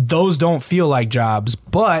those don't feel like jobs.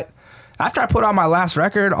 But after I put out my last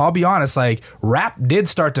record, I'll be honest, like rap did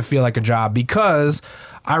start to feel like a job, because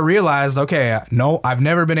I realized, okay, no, I've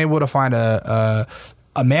never been able to find a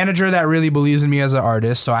manager that really believes in me as an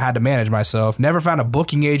artist, so I had to manage myself. Never found a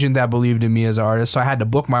booking agent that believed in me as an artist, so I had to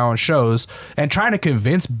book my own shows. And trying to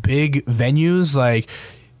convince big venues like,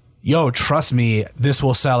 yo, trust me, this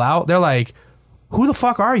will sell out. They're like, who the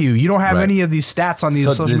fuck are you? You don't have any of these stats on these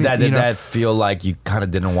social media. Did that feel like you kind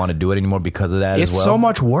of didn't want to do it anymore because of that as well? It's so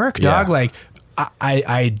much work, dog. Like,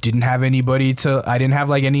 I didn't have anybody I didn't have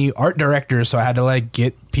like any art directors, so I had to like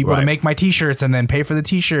get people to make my t-shirts and then pay for the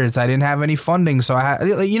t-shirts. I didn't have any funding, so I had,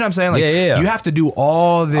 you know what I'm saying? Like, you have to do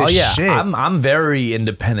all this shit. I'm very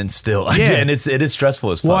independent still, and it is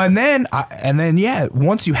stressful as fuck. Well, and then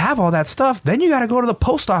once you have all that stuff, then you got to go to the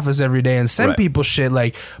post office every day and send people shit.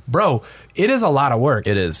 Like, bro, it is a lot of work.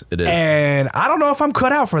 It is. And I don't know if I'm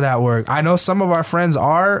cut out for that work. I know some of our friends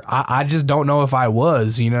are. I just don't know if I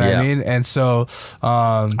was. You know what I mean? And so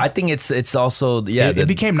I think it's also it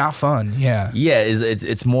became not fun.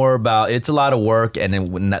 It's more about, it's a lot of work and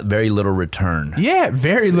then very little return.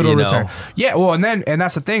 Very little return. Well, and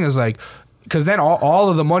that's the thing is like, because then all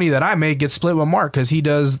of the money that I make gets split with Mark, because he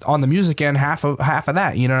does on the music end half of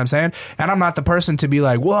that. You know what I'm saying? And I'm not the person to be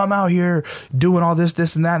like, well, I'm out here doing all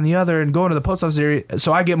this, and that, and the other, and going to the post office area,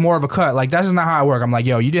 so I get more of a cut. Like, that's just not how I work. I'm like,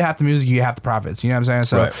 yo, you do half the music, you have the profits. You know what I'm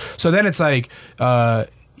saying? So then it's like,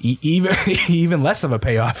 even less of a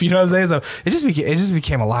payoff, you know what I'm saying? So it just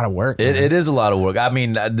became a lot of work. It is a lot of work. I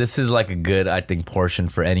mean, this is like a good, I think, portion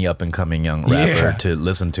for any up and coming young rapper to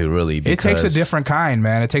listen to. Really, it takes a different kind,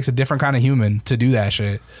 man. It takes a different kind of human to do that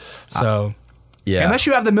shit. So. Unless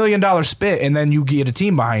you have the $1 million spit and then you get a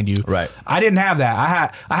team behind you. Right. I didn't have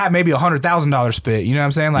that. I had maybe $100,000 spit. You know what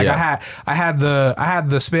I'm saying? Like I had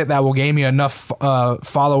the spit that will gain me enough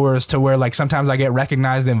followers to where like sometimes I get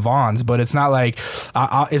recognized in Vaughn's, but it's not like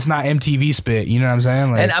it's not MTV spit. You know what I'm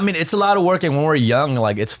saying? Like, and I mean, it's a lot of work, and when we're young,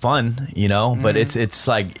 like it's fun, you know. But it's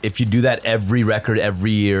like if you do that every record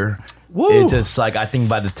every year. Woo. It's just like, I think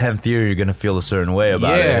by the 10th year you're gonna feel a certain way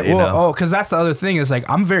about it. You know? Because that's the other thing is like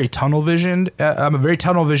I'm very tunnel visioned. I'm a very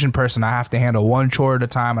tunnel vision person. I have to handle one chore at a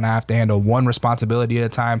time, and I have to handle one responsibility at a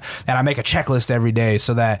time. And I make a checklist every day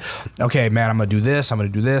so that, okay, man, I'm gonna do this, I'm gonna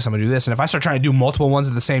do this, I'm gonna do this. And if I start trying to do multiple ones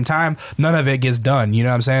at the same time, none of it gets done. You know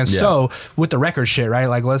what I'm saying? Yeah. So with the record shit, right?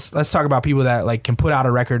 Like let's talk about people that like can put out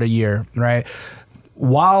a record a year, right?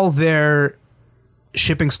 While they're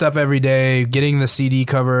shipping stuff every day, getting the CD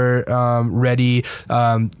cover ready,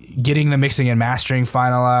 getting the mixing and mastering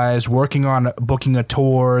finalized, working on booking a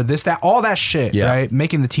tour, this, that, all that shit, right?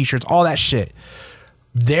 Making the t-shirts, all that shit.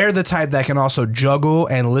 They're the type that can also juggle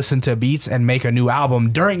and listen to beats and make a new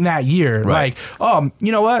album during that year. Right. Like,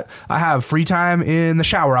 you know what? I have free time in the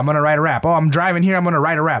shower. I'm going to write a rap. I'm driving here. I'm going to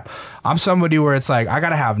write a rap. I'm somebody where it's like, I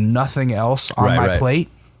got to have nothing else on my plate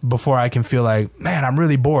before I can feel like, man, I'm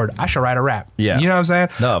really bored. I should write a rap. Yeah. You know what I'm saying?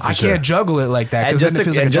 No, for sure. I can't juggle it like that. And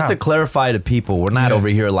just to clarify to people, we're not over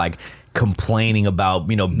here like complaining about,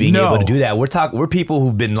 you know, being able to do that. We're people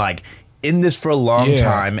who've been like in this for a long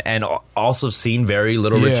time and also seen very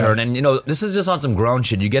little return. And, you know, this is just on some grown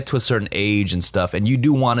shit. You get to a certain age and stuff, and you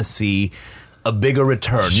do want to see a bigger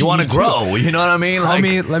return. You want to grow. You know what I mean? Like,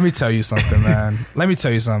 let me tell you something, man. Let me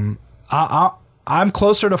tell you something. I'm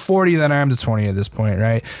closer to 40 than I am to 20 at this point,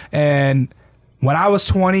 right? And when I was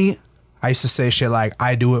 20, I used to say shit like,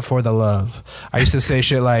 I do it for the love. I used to say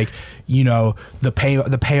shit like, you know, the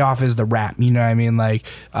payoff is the rap. You know what I mean? Like,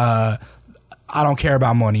 I don't care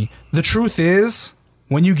about money. The truth is,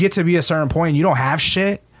 when you get to be a certain point and you don't have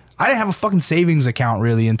shit, I didn't have a fucking savings account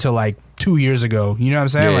really until like 2 years ago. You know what I'm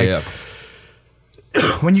saying?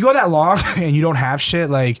 When you go that long and you don't have shit,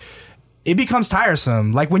 like, it becomes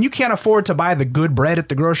tiresome. Like, when you can't afford to buy the good bread at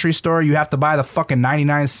the grocery store, you have to buy the fucking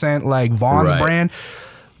 99-cent like Vaughn's brand.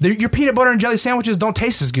 Your peanut butter and jelly sandwiches don't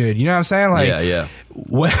taste as good. You know what I'm saying? Like,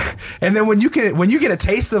 and then when you get a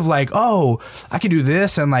taste of like, oh, I can do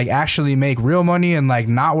this and like actually make real money and like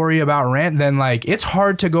not worry about rent, then like it's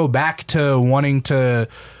hard to go back to wanting to.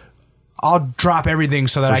 I'll drop everything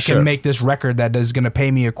so that I can make this record that is going to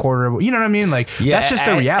pay me a quarter of, you know what I mean? Like, that's just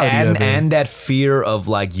the reality of it. And that fear of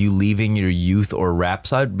like you leaving your youth or rap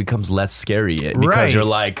side becomes less scary because you're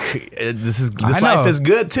like, this life is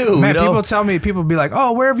good too. Man, you know? people be like,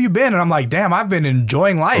 oh, where have you been? And I'm like, damn, I've been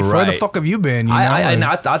enjoying life. Where the fuck have you been? You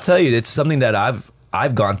know? I'll tell you, it's something that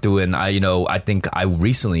I've gone through, and I think I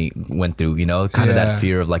recently went through, you know, kind of that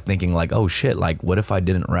fear of like thinking like, oh shit, like what if I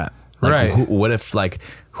didn't rap? Like, what if like,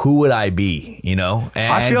 who would I be, you know?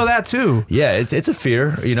 And I feel that too. Yeah, it's a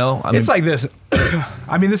fear, you know? I mean, it's like this.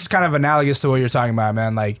 I mean, this is kind of analogous to what you're talking about,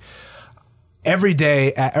 man. Like, every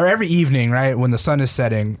day or every evening, right, when the sun is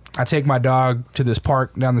setting, I take my dog to this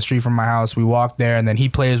park down the street from my house. We walk there, and then he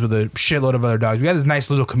plays with a shitload of other dogs. We got this nice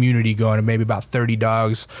little community going of maybe about 30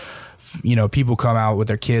 dogs. You know, people come out with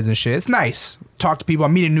their kids and shit. It's nice. Talk to people.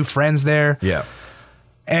 I'm meeting new friends there. Yeah.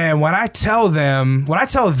 And when I tell them,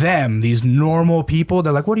 these normal people,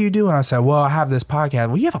 they're like, what do you do? And I say, well, I have this podcast.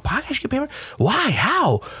 Well, you have a podcast? You get paid? Why?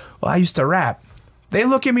 How? Well, I used to rap. They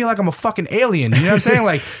look at me like I'm a fucking alien. You know what I'm saying?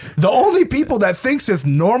 Like, the only people that thinks it's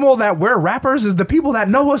normal that we're rappers is the people that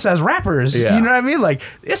know us as rappers. Yeah. You know what I mean? Like,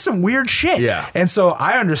 it's some weird shit. Yeah. And so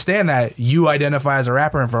I understand that you identify as a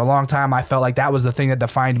rapper, and for a long time I felt like that was the thing that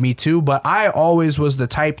defined me too. But I always was the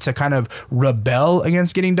type to kind of rebel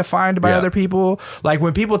against getting defined by other people. Like,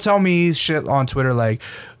 when people tell me shit on Twitter like,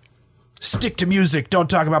 stick to music,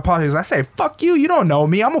 don't talk about politics, I say, fuck you, you don't know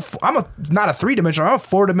me. I'm not a 3-dimensional, I'm a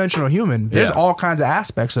 4-dimensional human. There's all kinds of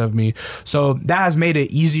aspects of me. So that has made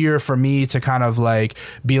it easier for me to kind of like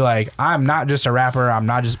be like, I'm not just a rapper, I'm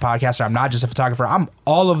not just a podcaster, I'm not just a photographer, I'm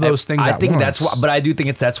all of those things I think once. that's why, but I do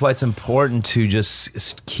think that's why it's important to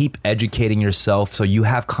just keep educating yourself so you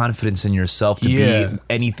have confidence in yourself to be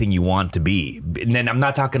anything you want to be. And then I'm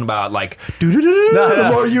not talking about like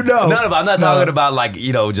the more you know. No, I'm not talking about like,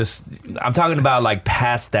 you know, just I'm talking about like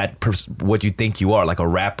past that what you think you are, like a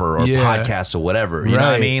rapper or podcast or whatever. You know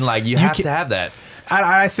what I mean? Like you have to have that.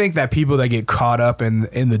 I think that people that get caught up in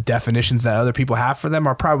the definitions that other people have for them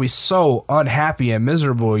are probably so unhappy and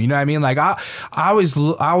miserable. You know what I mean? Like I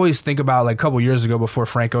always think about like a couple years ago before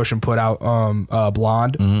Frank Ocean put out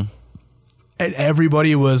Blonde. Mm-hmm. And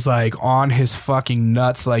everybody was like on his fucking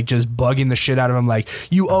nuts, like just bugging the shit out of him. Like,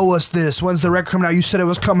 you owe us this. When's the record coming out? You said it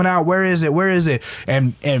was coming out. Where is it? Where is it?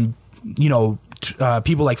 And you know,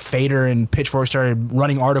 people like Fader and Pitchfork started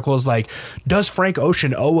running articles like, does Frank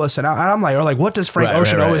Ocean owe us? And I'm like, or like, what does Frank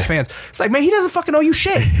Ocean owe his fans? It's like, man, he doesn't fucking owe you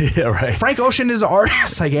shit. Yeah, right. Frank Ocean is an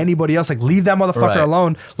artist like anybody else. Like, leave that motherfucker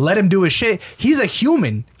alone. Let him do his shit. He's a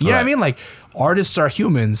human. You know what I mean? Like, artists are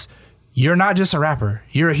humans. You're not just a rapper.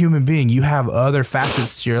 You're a human being. You have other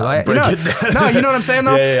facets to your life. No, you know what I'm saying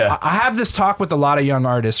though? Yeah. I have this talk with a lot of young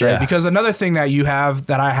artists, right? Yeah. Because another thing that you have,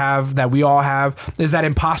 that I have, that we all have, is that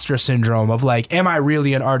imposter syndrome of like, am I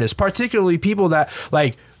really an artist? Particularly people that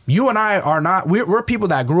like, you and I are not, we're people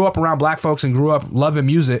that grew up around black folks and grew up loving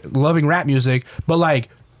music, loving rap music, but like,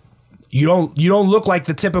 you don't look like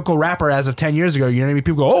the typical rapper as of 10 years ago. You know what I mean?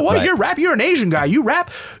 People go, oh, what, you're rap? You're an Asian guy. You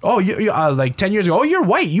rap? Oh, you like 10 years ago, oh, you're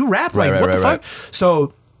white. You rap? Like, what the fuck?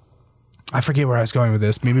 So I forget where I was going with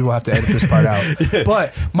this. Maybe we'll have to edit this part out.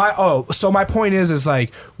 But my point is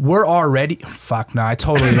like, we're already, I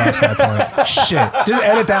totally lost my point. Shit. Just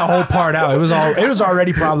edit that whole part out. It was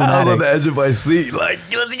already problematic. I'm on the edge of my seat. Like,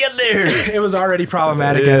 let's get there. It was already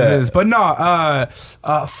problematic as is. But no,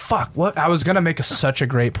 what? I was going to make such a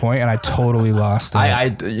great point and I totally lost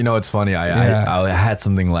it. You know, it's funny. I had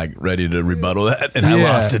something like ready to rebuttal that and I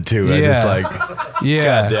lost it too. I just like,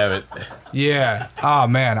 God damn it. Yeah. Oh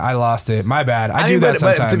man, I lost it. My bad. I do that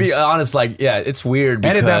sometimes. But to be honest, like, yeah, it's weird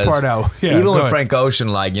because edit that part out. Yeah, even with Frank Ocean,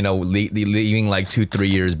 like, you know, leaving like 2-3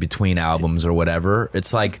 years between albums or whatever,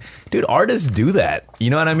 it's like, dude, artists do that. You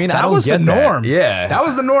know what I mean? That was the norm. Yeah, that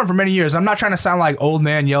was the norm for many years. I'm not trying to sound like old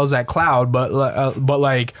man yells at cloud, but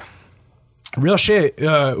like, Real shit.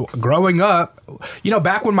 Growing up,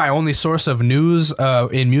 back when my only source of news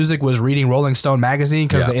in music was reading Rolling Stone magazine,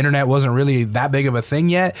 because the internet wasn't really that big of a thing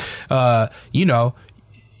yet.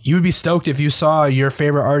 You would be stoked if you saw your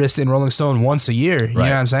favorite artist in Rolling Stone once a year. You know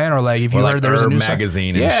what I'm saying? Or like if you heard there was a new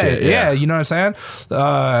magazine song. and shit. Yeah, you know what I'm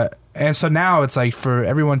saying? And so now it's like for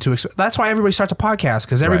everyone to that's why everybody starts a podcast,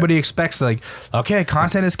 because everybody expects like, okay,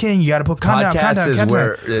 content is king. You got to put content out. Content.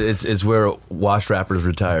 Where it's where washed rappers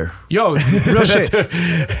retire. Yo, real shit.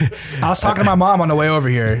 I was talking to my mom on the way over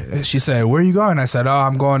here. She said, "Where are you going?" I said, "Oh,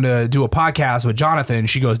 I'm going to do a podcast with Jonathan."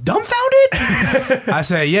 She goes, "Dumbfounded?" I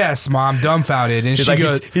said, "Yes, Mom, dumbfounded." And she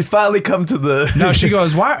goes, "He's finally come to the." No, she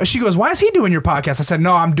goes, "Why?" She goes, "Why is he doing your podcast?" I said,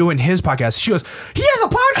 "No, I'm doing his podcast." She goes, "He has a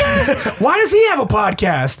podcast? Why does he have a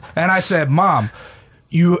podcast?" And I said, "Mom,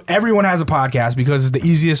 everyone has a podcast because it's the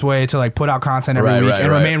easiest way to like put out content every week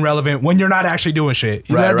and remain relevant when you're not actually doing shit."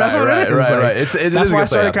 That's what it is. That's why I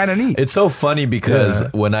started kind of neat. It's so funny because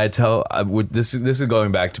when I tell this is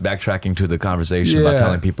going back to backtracking to the conversation about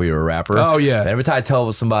telling people you're a rapper. Oh yeah. And every time I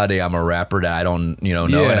tell somebody I'm a rapper that I don't know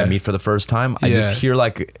and I meet for the first time, I just hear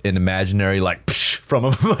like an imaginary like psh from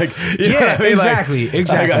him, like you know what I mean?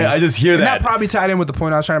 Exactly. I just hear and that. That probably tied in with the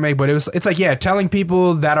point I was trying to make, but it's like telling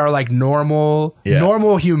people that are like normal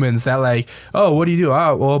humans that like, oh, what do you do?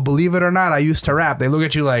 Oh, well, believe it or not, I used to rap. They look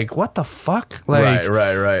at you like, what the fuck? Like,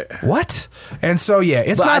 right. What? And so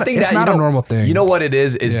it's but it's not a normal thing. You know what it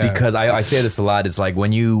is because I say this a lot. It's like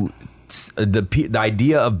when you. The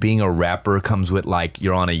idea of being a rapper comes with like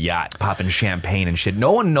you're on a yacht popping champagne and shit.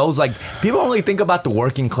 No one knows, like people only think about the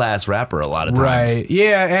working class rapper a lot of times. Right.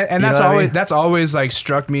 Yeah, and that's always like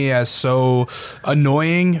struck me as so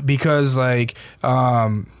annoying because like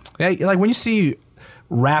when you see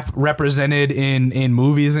rap represented in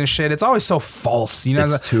movies and shit, it's always so false, you know.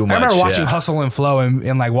 It's too much. I remember watching Hustle and Flow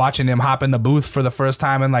and like watching him hop in the booth for the first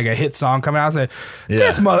time and like a hit song coming out. I said,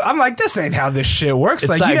 I'm like, this ain't how this shit works.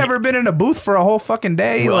 Like you never been in a booth for a whole fucking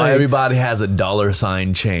day. Well, like, everybody has a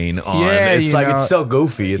 $sign chain on. It's like it's so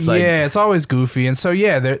goofy. It's like it's always goofy. And so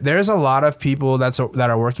there's a lot of people that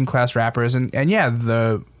are working class rappers and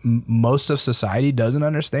most of society doesn't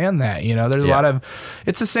understand that, there's a lot of,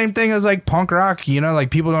 it's the same thing as like punk rock, like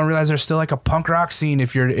people don't realize there's still like a punk rock scene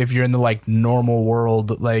if you're in the like normal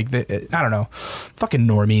world, like I don't know, fucking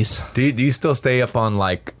normies. Do you still stay up on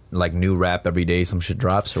like new rap every day some shit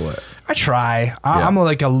drops or what? I try. I'm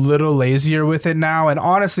like a little lazier with it now, and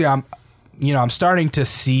honestly I'm starting to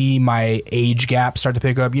see my age gap start to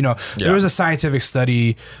pick up. There was a scientific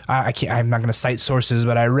study. I'm not going to cite sources,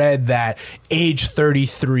 but I read that age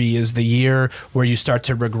 33 is the year where you start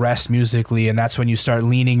to regress musically, and that's when you start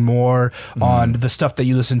leaning more on the stuff that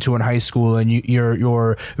you listen to in high school, and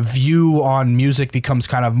your view on music becomes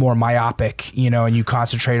kind of more myopic, and you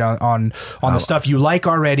concentrate on the stuff you like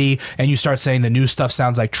already, and you start saying the new stuff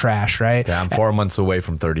sounds like trash, right? Yeah, I'm 4 months away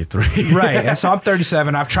from 33. Right, and so I'm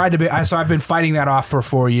 37. I've tried to be. I've been fighting that off for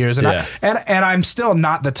 4 years, and I'm still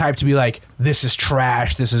not the type to be like, this is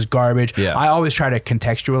trash, this is garbage. I always try to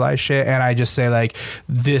contextualize shit, and I just say like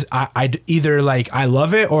this, I either like I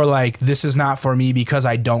love it or like this is not for me because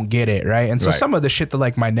I don't get it, right? And so some of the shit that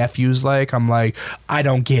like my nephews like, I'm like, I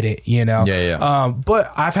don't get it,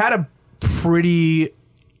 but I've had a pretty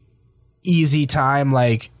easy time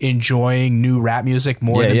like enjoying new rap music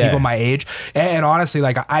more than people my age, and honestly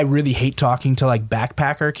like I really hate talking to like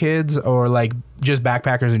backpacker kids or like just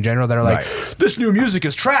backpackers in general that are like, this new music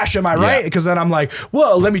is trash, am I right? Because then I'm like,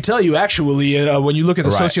 well, let me tell you, actually, when you look at the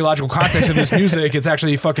sociological context of this music, it's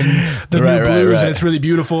actually fucking the new blues, and it's really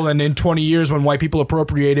beautiful, and in 20 years when white people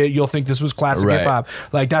appropriate it, you'll think this was classic hip-hop.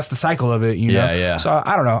 Like, that's the cycle of it, you know? So,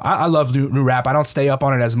 I don't know. I love new rap. I don't stay up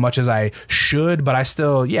on it as much as I should, but I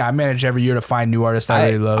still, I manage every year to find new artists I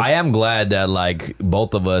really love. I am glad that, like,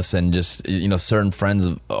 both of us and just, certain friends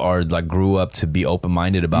are, like, grew up to be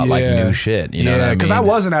open-minded about, like, new shit, you know? Yeah, because I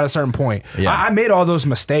wasn't at a certain point. I made all those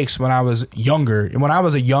mistakes when I was younger. And when I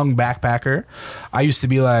was a young backpacker, I used to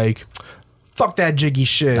be like, fuck that jiggy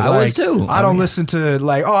shit. I was too. I don't listen to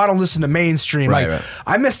I don't listen to mainstream.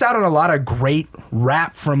 I missed out on a lot of great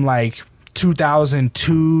rap from like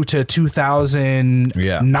 2002 to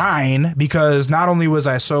 2009 because not only was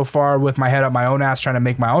I so far with my head up my own ass trying to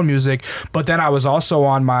make my own music, but then I was also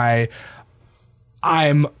on my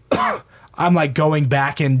I'm like going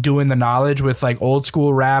back and doing the knowledge with like old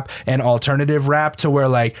school rap and alternative rap to where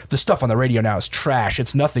like the stuff on the radio now is trash.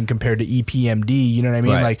 It's nothing compared to EPMD. You know what I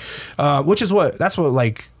mean? Like, that's what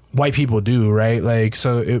like white people do, right? Like,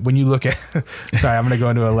 so when you look at, sorry, I'm gonna go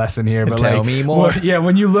into a lesson here, but Tell like, me more.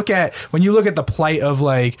 when you look at the plight of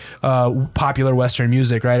like popular Western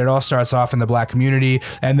music, right? It all starts off in the black community,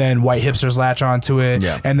 and then white hipsters latch onto it,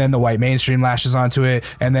 and then the white mainstream lashes onto it,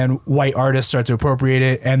 and then white artists start to appropriate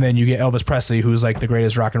it, and then you get Elvis Presley, who's like the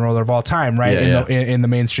greatest rock and roller of all time, right? In the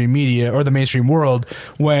mainstream media or the mainstream world,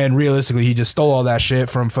 when realistically he just stole all that shit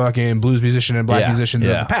from fucking blues musicians and black musicians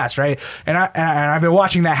of the past, right? And I've been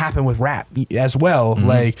watching that happen with rap as well,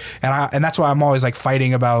 like, and that's why I'm always like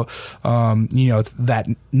fighting about, that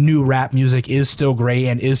new rap music is still great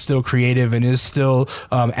and is still creative and is still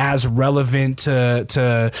as relevant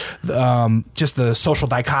to just the social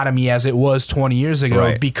dichotomy as it was 20 years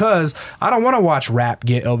ago, because I don't want to watch rap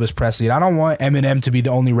get Elvis Presley. I don't want Eminem to be the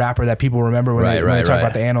only rapper that people remember when they talk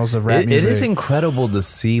about the annals of rap music. It is incredible to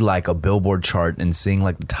see like a Billboard chart and seeing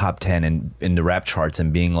like the top 10 in the rap charts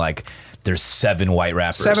and being like, there's 7 white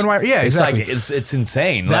rappers. Yeah, it's exactly. Like, it's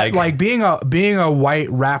insane. That, like being a white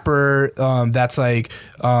rapper that's like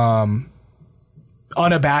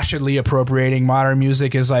unabashedly appropriating modern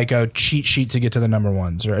music is like a cheat sheet to get to the number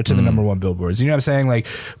ones or to the number one billboards. You know what I'm saying? Like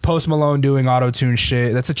Post Malone doing auto-tune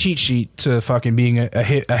shit, that's a cheat sheet to fucking being a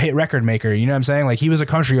hit record maker. You know what I'm saying? Like he was a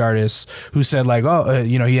country artist who said like,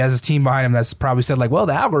 he has his team behind him that's probably said like, well,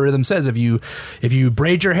 the algorithm says if you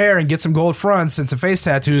braid your hair and get some gold fronts and some face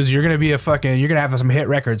tattoos, you're gonna have some hit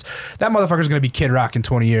records. That motherfucker's gonna be Kid Rock in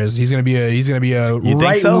 20 years. He's gonna be a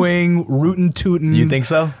right wing rootin' tootin'. You think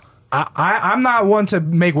so? I'm not one to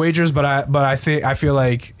make wagers, but I feel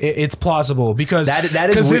like it's plausible because that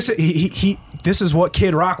is this is what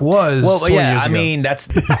Kid Rock was. Well, 20 years ago. I mean that's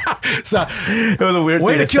so it was a weird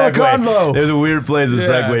way thing to kill a convo. It was a weird place to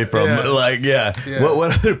segue from.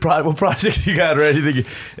 What projects you got or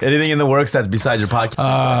anything in the works that's besides your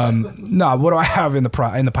podcast? No, what do I have in the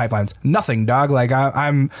pipelines? Nothing, dog. Like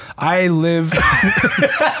I live.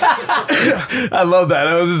 I love that.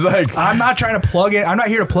 I was just like, I'm not trying to plug it. I'm not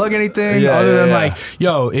here to plug anything other than like,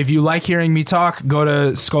 yo, if you like hearing me talk, go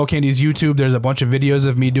to Skull Candy's YouTube. There's a bunch of videos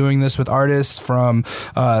of me doing this with artists from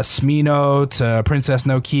Smino to Princess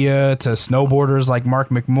Nokia to snowboarders like Mark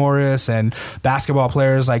McMorris and basketball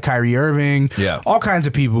players like Kyrie Irving. Yeah, all kinds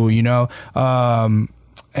of people, you know.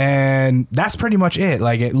 And that's pretty much it.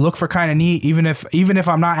 Like, look for Kind of Neat. Even if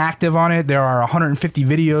I'm not active on it, there are 150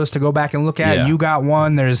 videos to go back and look at. Yeah. You got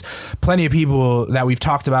one. There's plenty of people that we've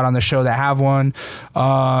talked about on the show that have one.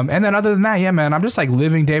 And then other than that, yeah, man, I'm just like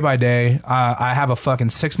living day by day. I have a fucking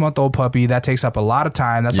 6-month-old puppy that takes up a lot of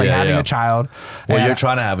time. That's like having a child. Well, and you're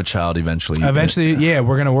trying to have a child eventually. Eventually, yeah,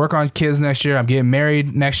 we're gonna work on kids next year. I'm getting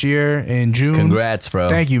married next year in June. Congrats, bro.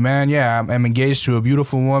 Thank you, man. Yeah, I'm engaged to a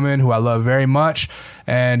beautiful woman who I love very much.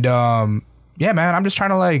 And yeah, man, I'm just trying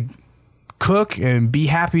to like cook and be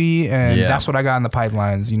happy, and that's what I got in the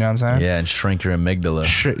pipelines. You know what I'm saying? Yeah, and shrink your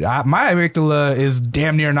amygdala. My amygdala is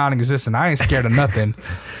damn near non-existent. I ain't scared of nothing.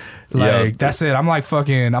 Like that's it. I'm like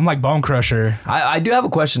Bone Crusher. I do have a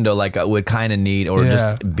question though, like with Kind of Neat or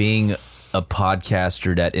just being a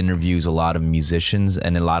podcaster that interviews a lot of musicians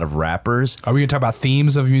and a lot of rappers. Are we gonna talk about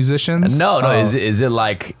themes of musicians? No. Is it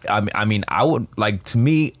like I mean I would like to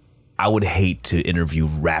me. I would hate to interview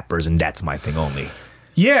rappers, and that's my thing only.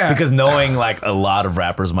 Yeah, because knowing like a lot of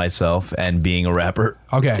rappers myself and being a rapper,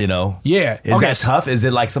 you know, is that tough? Is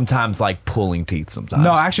it like sometimes like pulling teeth? Sometimes.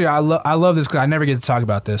 No, actually, I love this because I never get to talk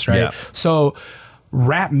about this, right? Yeah. So,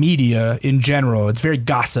 rap media in general, it's very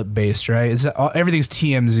gossip based, right? Everything's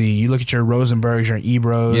TMZ. You look at your Rosenbergs, your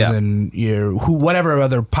Ebros, and your whatever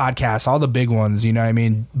other podcasts, all the big ones. You know what I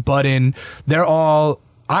mean? Budden, they're all,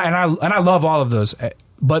 I love all of those.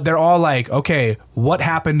 But they're all like, okay, what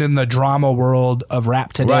happened in the drama world of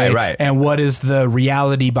rap today? Right. And what is the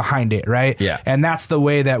reality behind it, right? Yeah. And that's the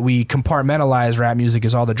way that we compartmentalize rap music,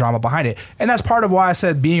 is all the drama behind it. And that's part of why I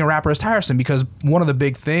said being a rapper is tiresome, because one of the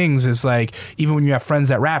big things is like, even when you have friends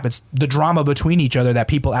that rap, it's the drama between each other that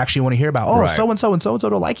people actually want to hear about. Oh, so-and-so and so-and-so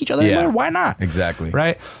don't like each other anymore? Why not? Exactly.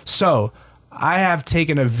 Right? So I have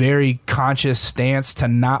taken a very conscious stance to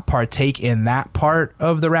not partake in that part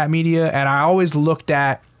of the rap media, and I always looked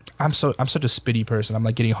at. I'm such a spitty person. I'm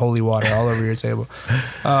like getting holy water all over your table.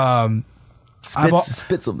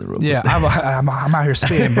 Spit something real quick. Yeah, I'm out here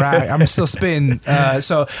spitting, bro. I'm still spitting.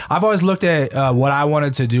 So I've always looked at what I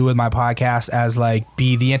wanted to do with my podcast as like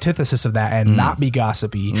be the antithesis of that, and not be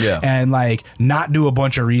gossipy, and like not do a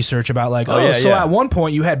bunch of research about like, at one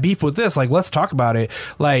point you had beef with this, like let's talk about it.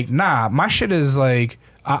 Like, nah, my shit is like,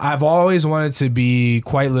 I've always wanted to be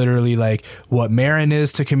quite literally like what Marin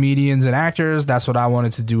is to comedians and actors. That's what I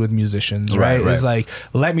wanted to do with musicians, right? It's like,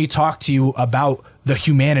 let me talk to you about the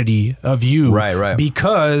humanity of you, right?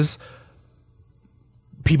 Because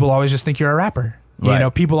people always just think you're a rapper. You know,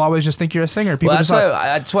 people always just think you're a singer. People that's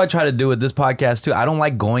what I try to do with this podcast too. I don't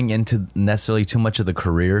like going into necessarily too much of the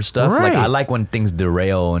career stuff. Right. Like I like when things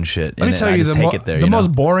derail and shit. Let me tell you, the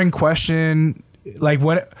most boring question, like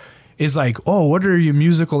when is like, oh, what are your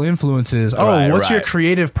musical influences? Oh, what's your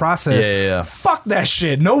creative process? Yeah. Fuck that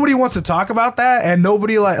shit. Nobody wants to talk about that, and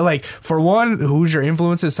nobody like for one, who's your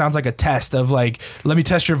influences sounds like a test of like, let me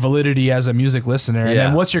test your validity as a music listener, and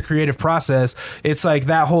then what's your creative process? It's like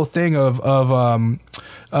that whole thing of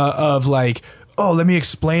like, oh, let me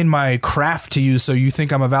explain my craft to you so you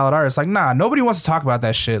think I'm a valid artist. Like, nah, nobody wants to talk about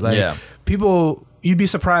that shit. Like, people, you'd be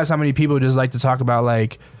surprised how many people just like to talk about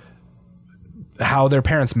like how their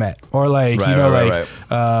parents met, or like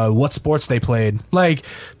what sports they played, like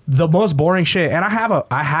the most boring shit. And I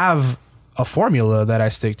have a formula that I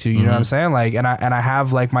stick to, you know what I'm saying, like, and I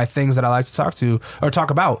have like my things that I like to talk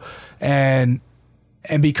about, and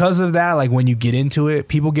because of that, like when you get into it,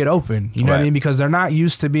 people get open, you know what I mean, because they're not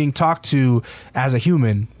used to being talked to as a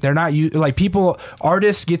human. They're not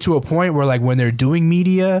artists get to a point where like when they're doing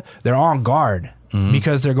media, they're on guard.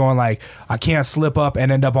 Because they're going like, I can't slip up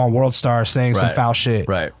and end up on World Star saying some foul shit.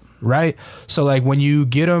 Right. So like when you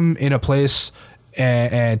get them in a place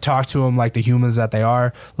and talk to them like the humans that they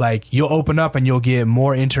are, like you'll open up and you'll get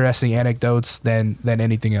more interesting anecdotes than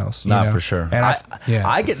anything else. Nah, for sure. And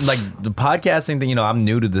I get like the podcasting thing. You know, I'm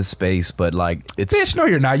new to this space, but like it's bitch. No,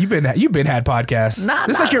 you're not. You've been had podcasts.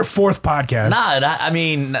 This is like your fourth podcast. I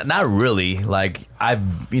mean, not really. Like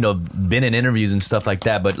I've been in interviews and stuff like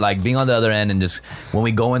that, but like being on the other end and just when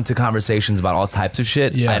we go into conversations about all types of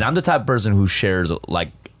shit, and I'm the type of person who shares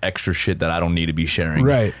like extra shit that I don't need to be sharing.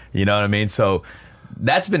 Right. You know what I mean? So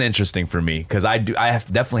that's been interesting for me because I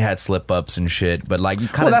have definitely had slip ups and shit, but like you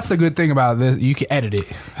kind of. Well, that's the good thing about this. You can edit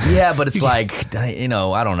it. Yeah, but it's like I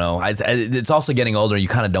don't know. It's also getting older. You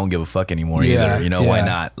kind of don't give a fuck anymore either. You know, why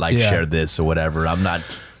not share this or whatever? I'm not.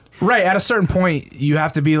 Right, at a certain point, you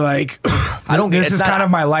have to be like, This is kind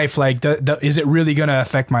of my life. Like, is it really gonna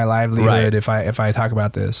affect my livelihood if I talk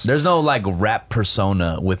about this? There's no like rap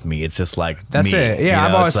persona with me. It's just like that's me. it. Yeah,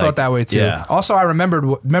 I've always felt that way too. Yeah. Also, I remember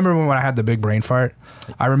when I had the big brain fart.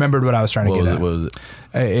 I remembered what I was trying to get at. What was it?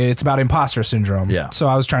 It's about imposter syndrome. Yeah. So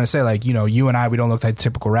I was trying to say like, you and I, we don't look like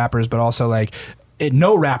typical rappers, but also like,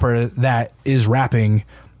 no rapper that is rapping.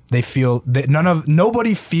 They feel that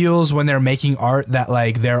nobody feels when they're making art that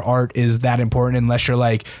like their art is that important unless you're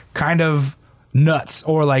like kind of nuts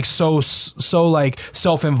or like so like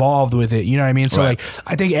self-involved with it. You know what I mean? So like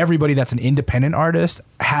I think everybody that's an independent artist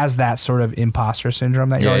has that sort of imposter syndrome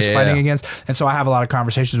that you're always fighting against. And so I have a lot of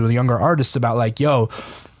conversations with younger artists about like, yo,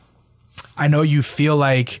 I know you feel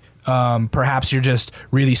like perhaps you're just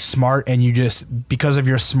really smart and you just because of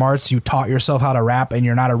your smarts you taught yourself how to rap and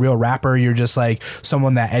you're not a real rapper, you're just like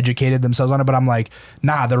someone that educated themselves on it. But I'm like,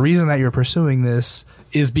 nah, the reason that you're pursuing this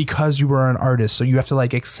is because you were an artist, so you have to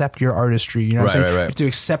like accept your artistry, you know what I'm saying? You have to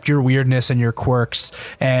accept your weirdness and your quirks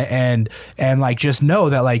and like just know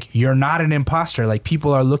that like you're not an imposter. Like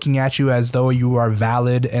people are looking at you as though you are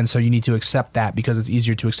valid, and so you need to accept that because it's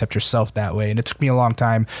easier to accept yourself that way. And it took me a long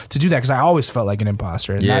time to do that because I always felt like an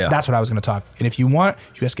imposter, and that's what I was going to talk. And if you want,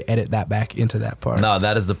 you guys can edit that back into that part. No,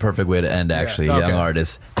 that is the perfect way to end actually. Young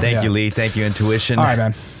artist. Thank you, Lee. Thank you, Intuition. All right,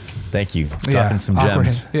 man. Thank you. Dropping some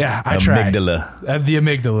gems. Yeah, I tried. Amygdala. The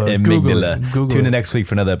amygdala. Amygdala. Google Tune in next week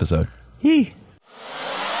for another episode. Yee.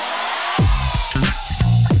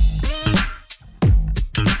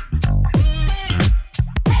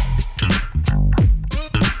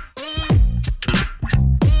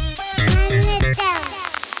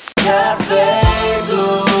 Cafe.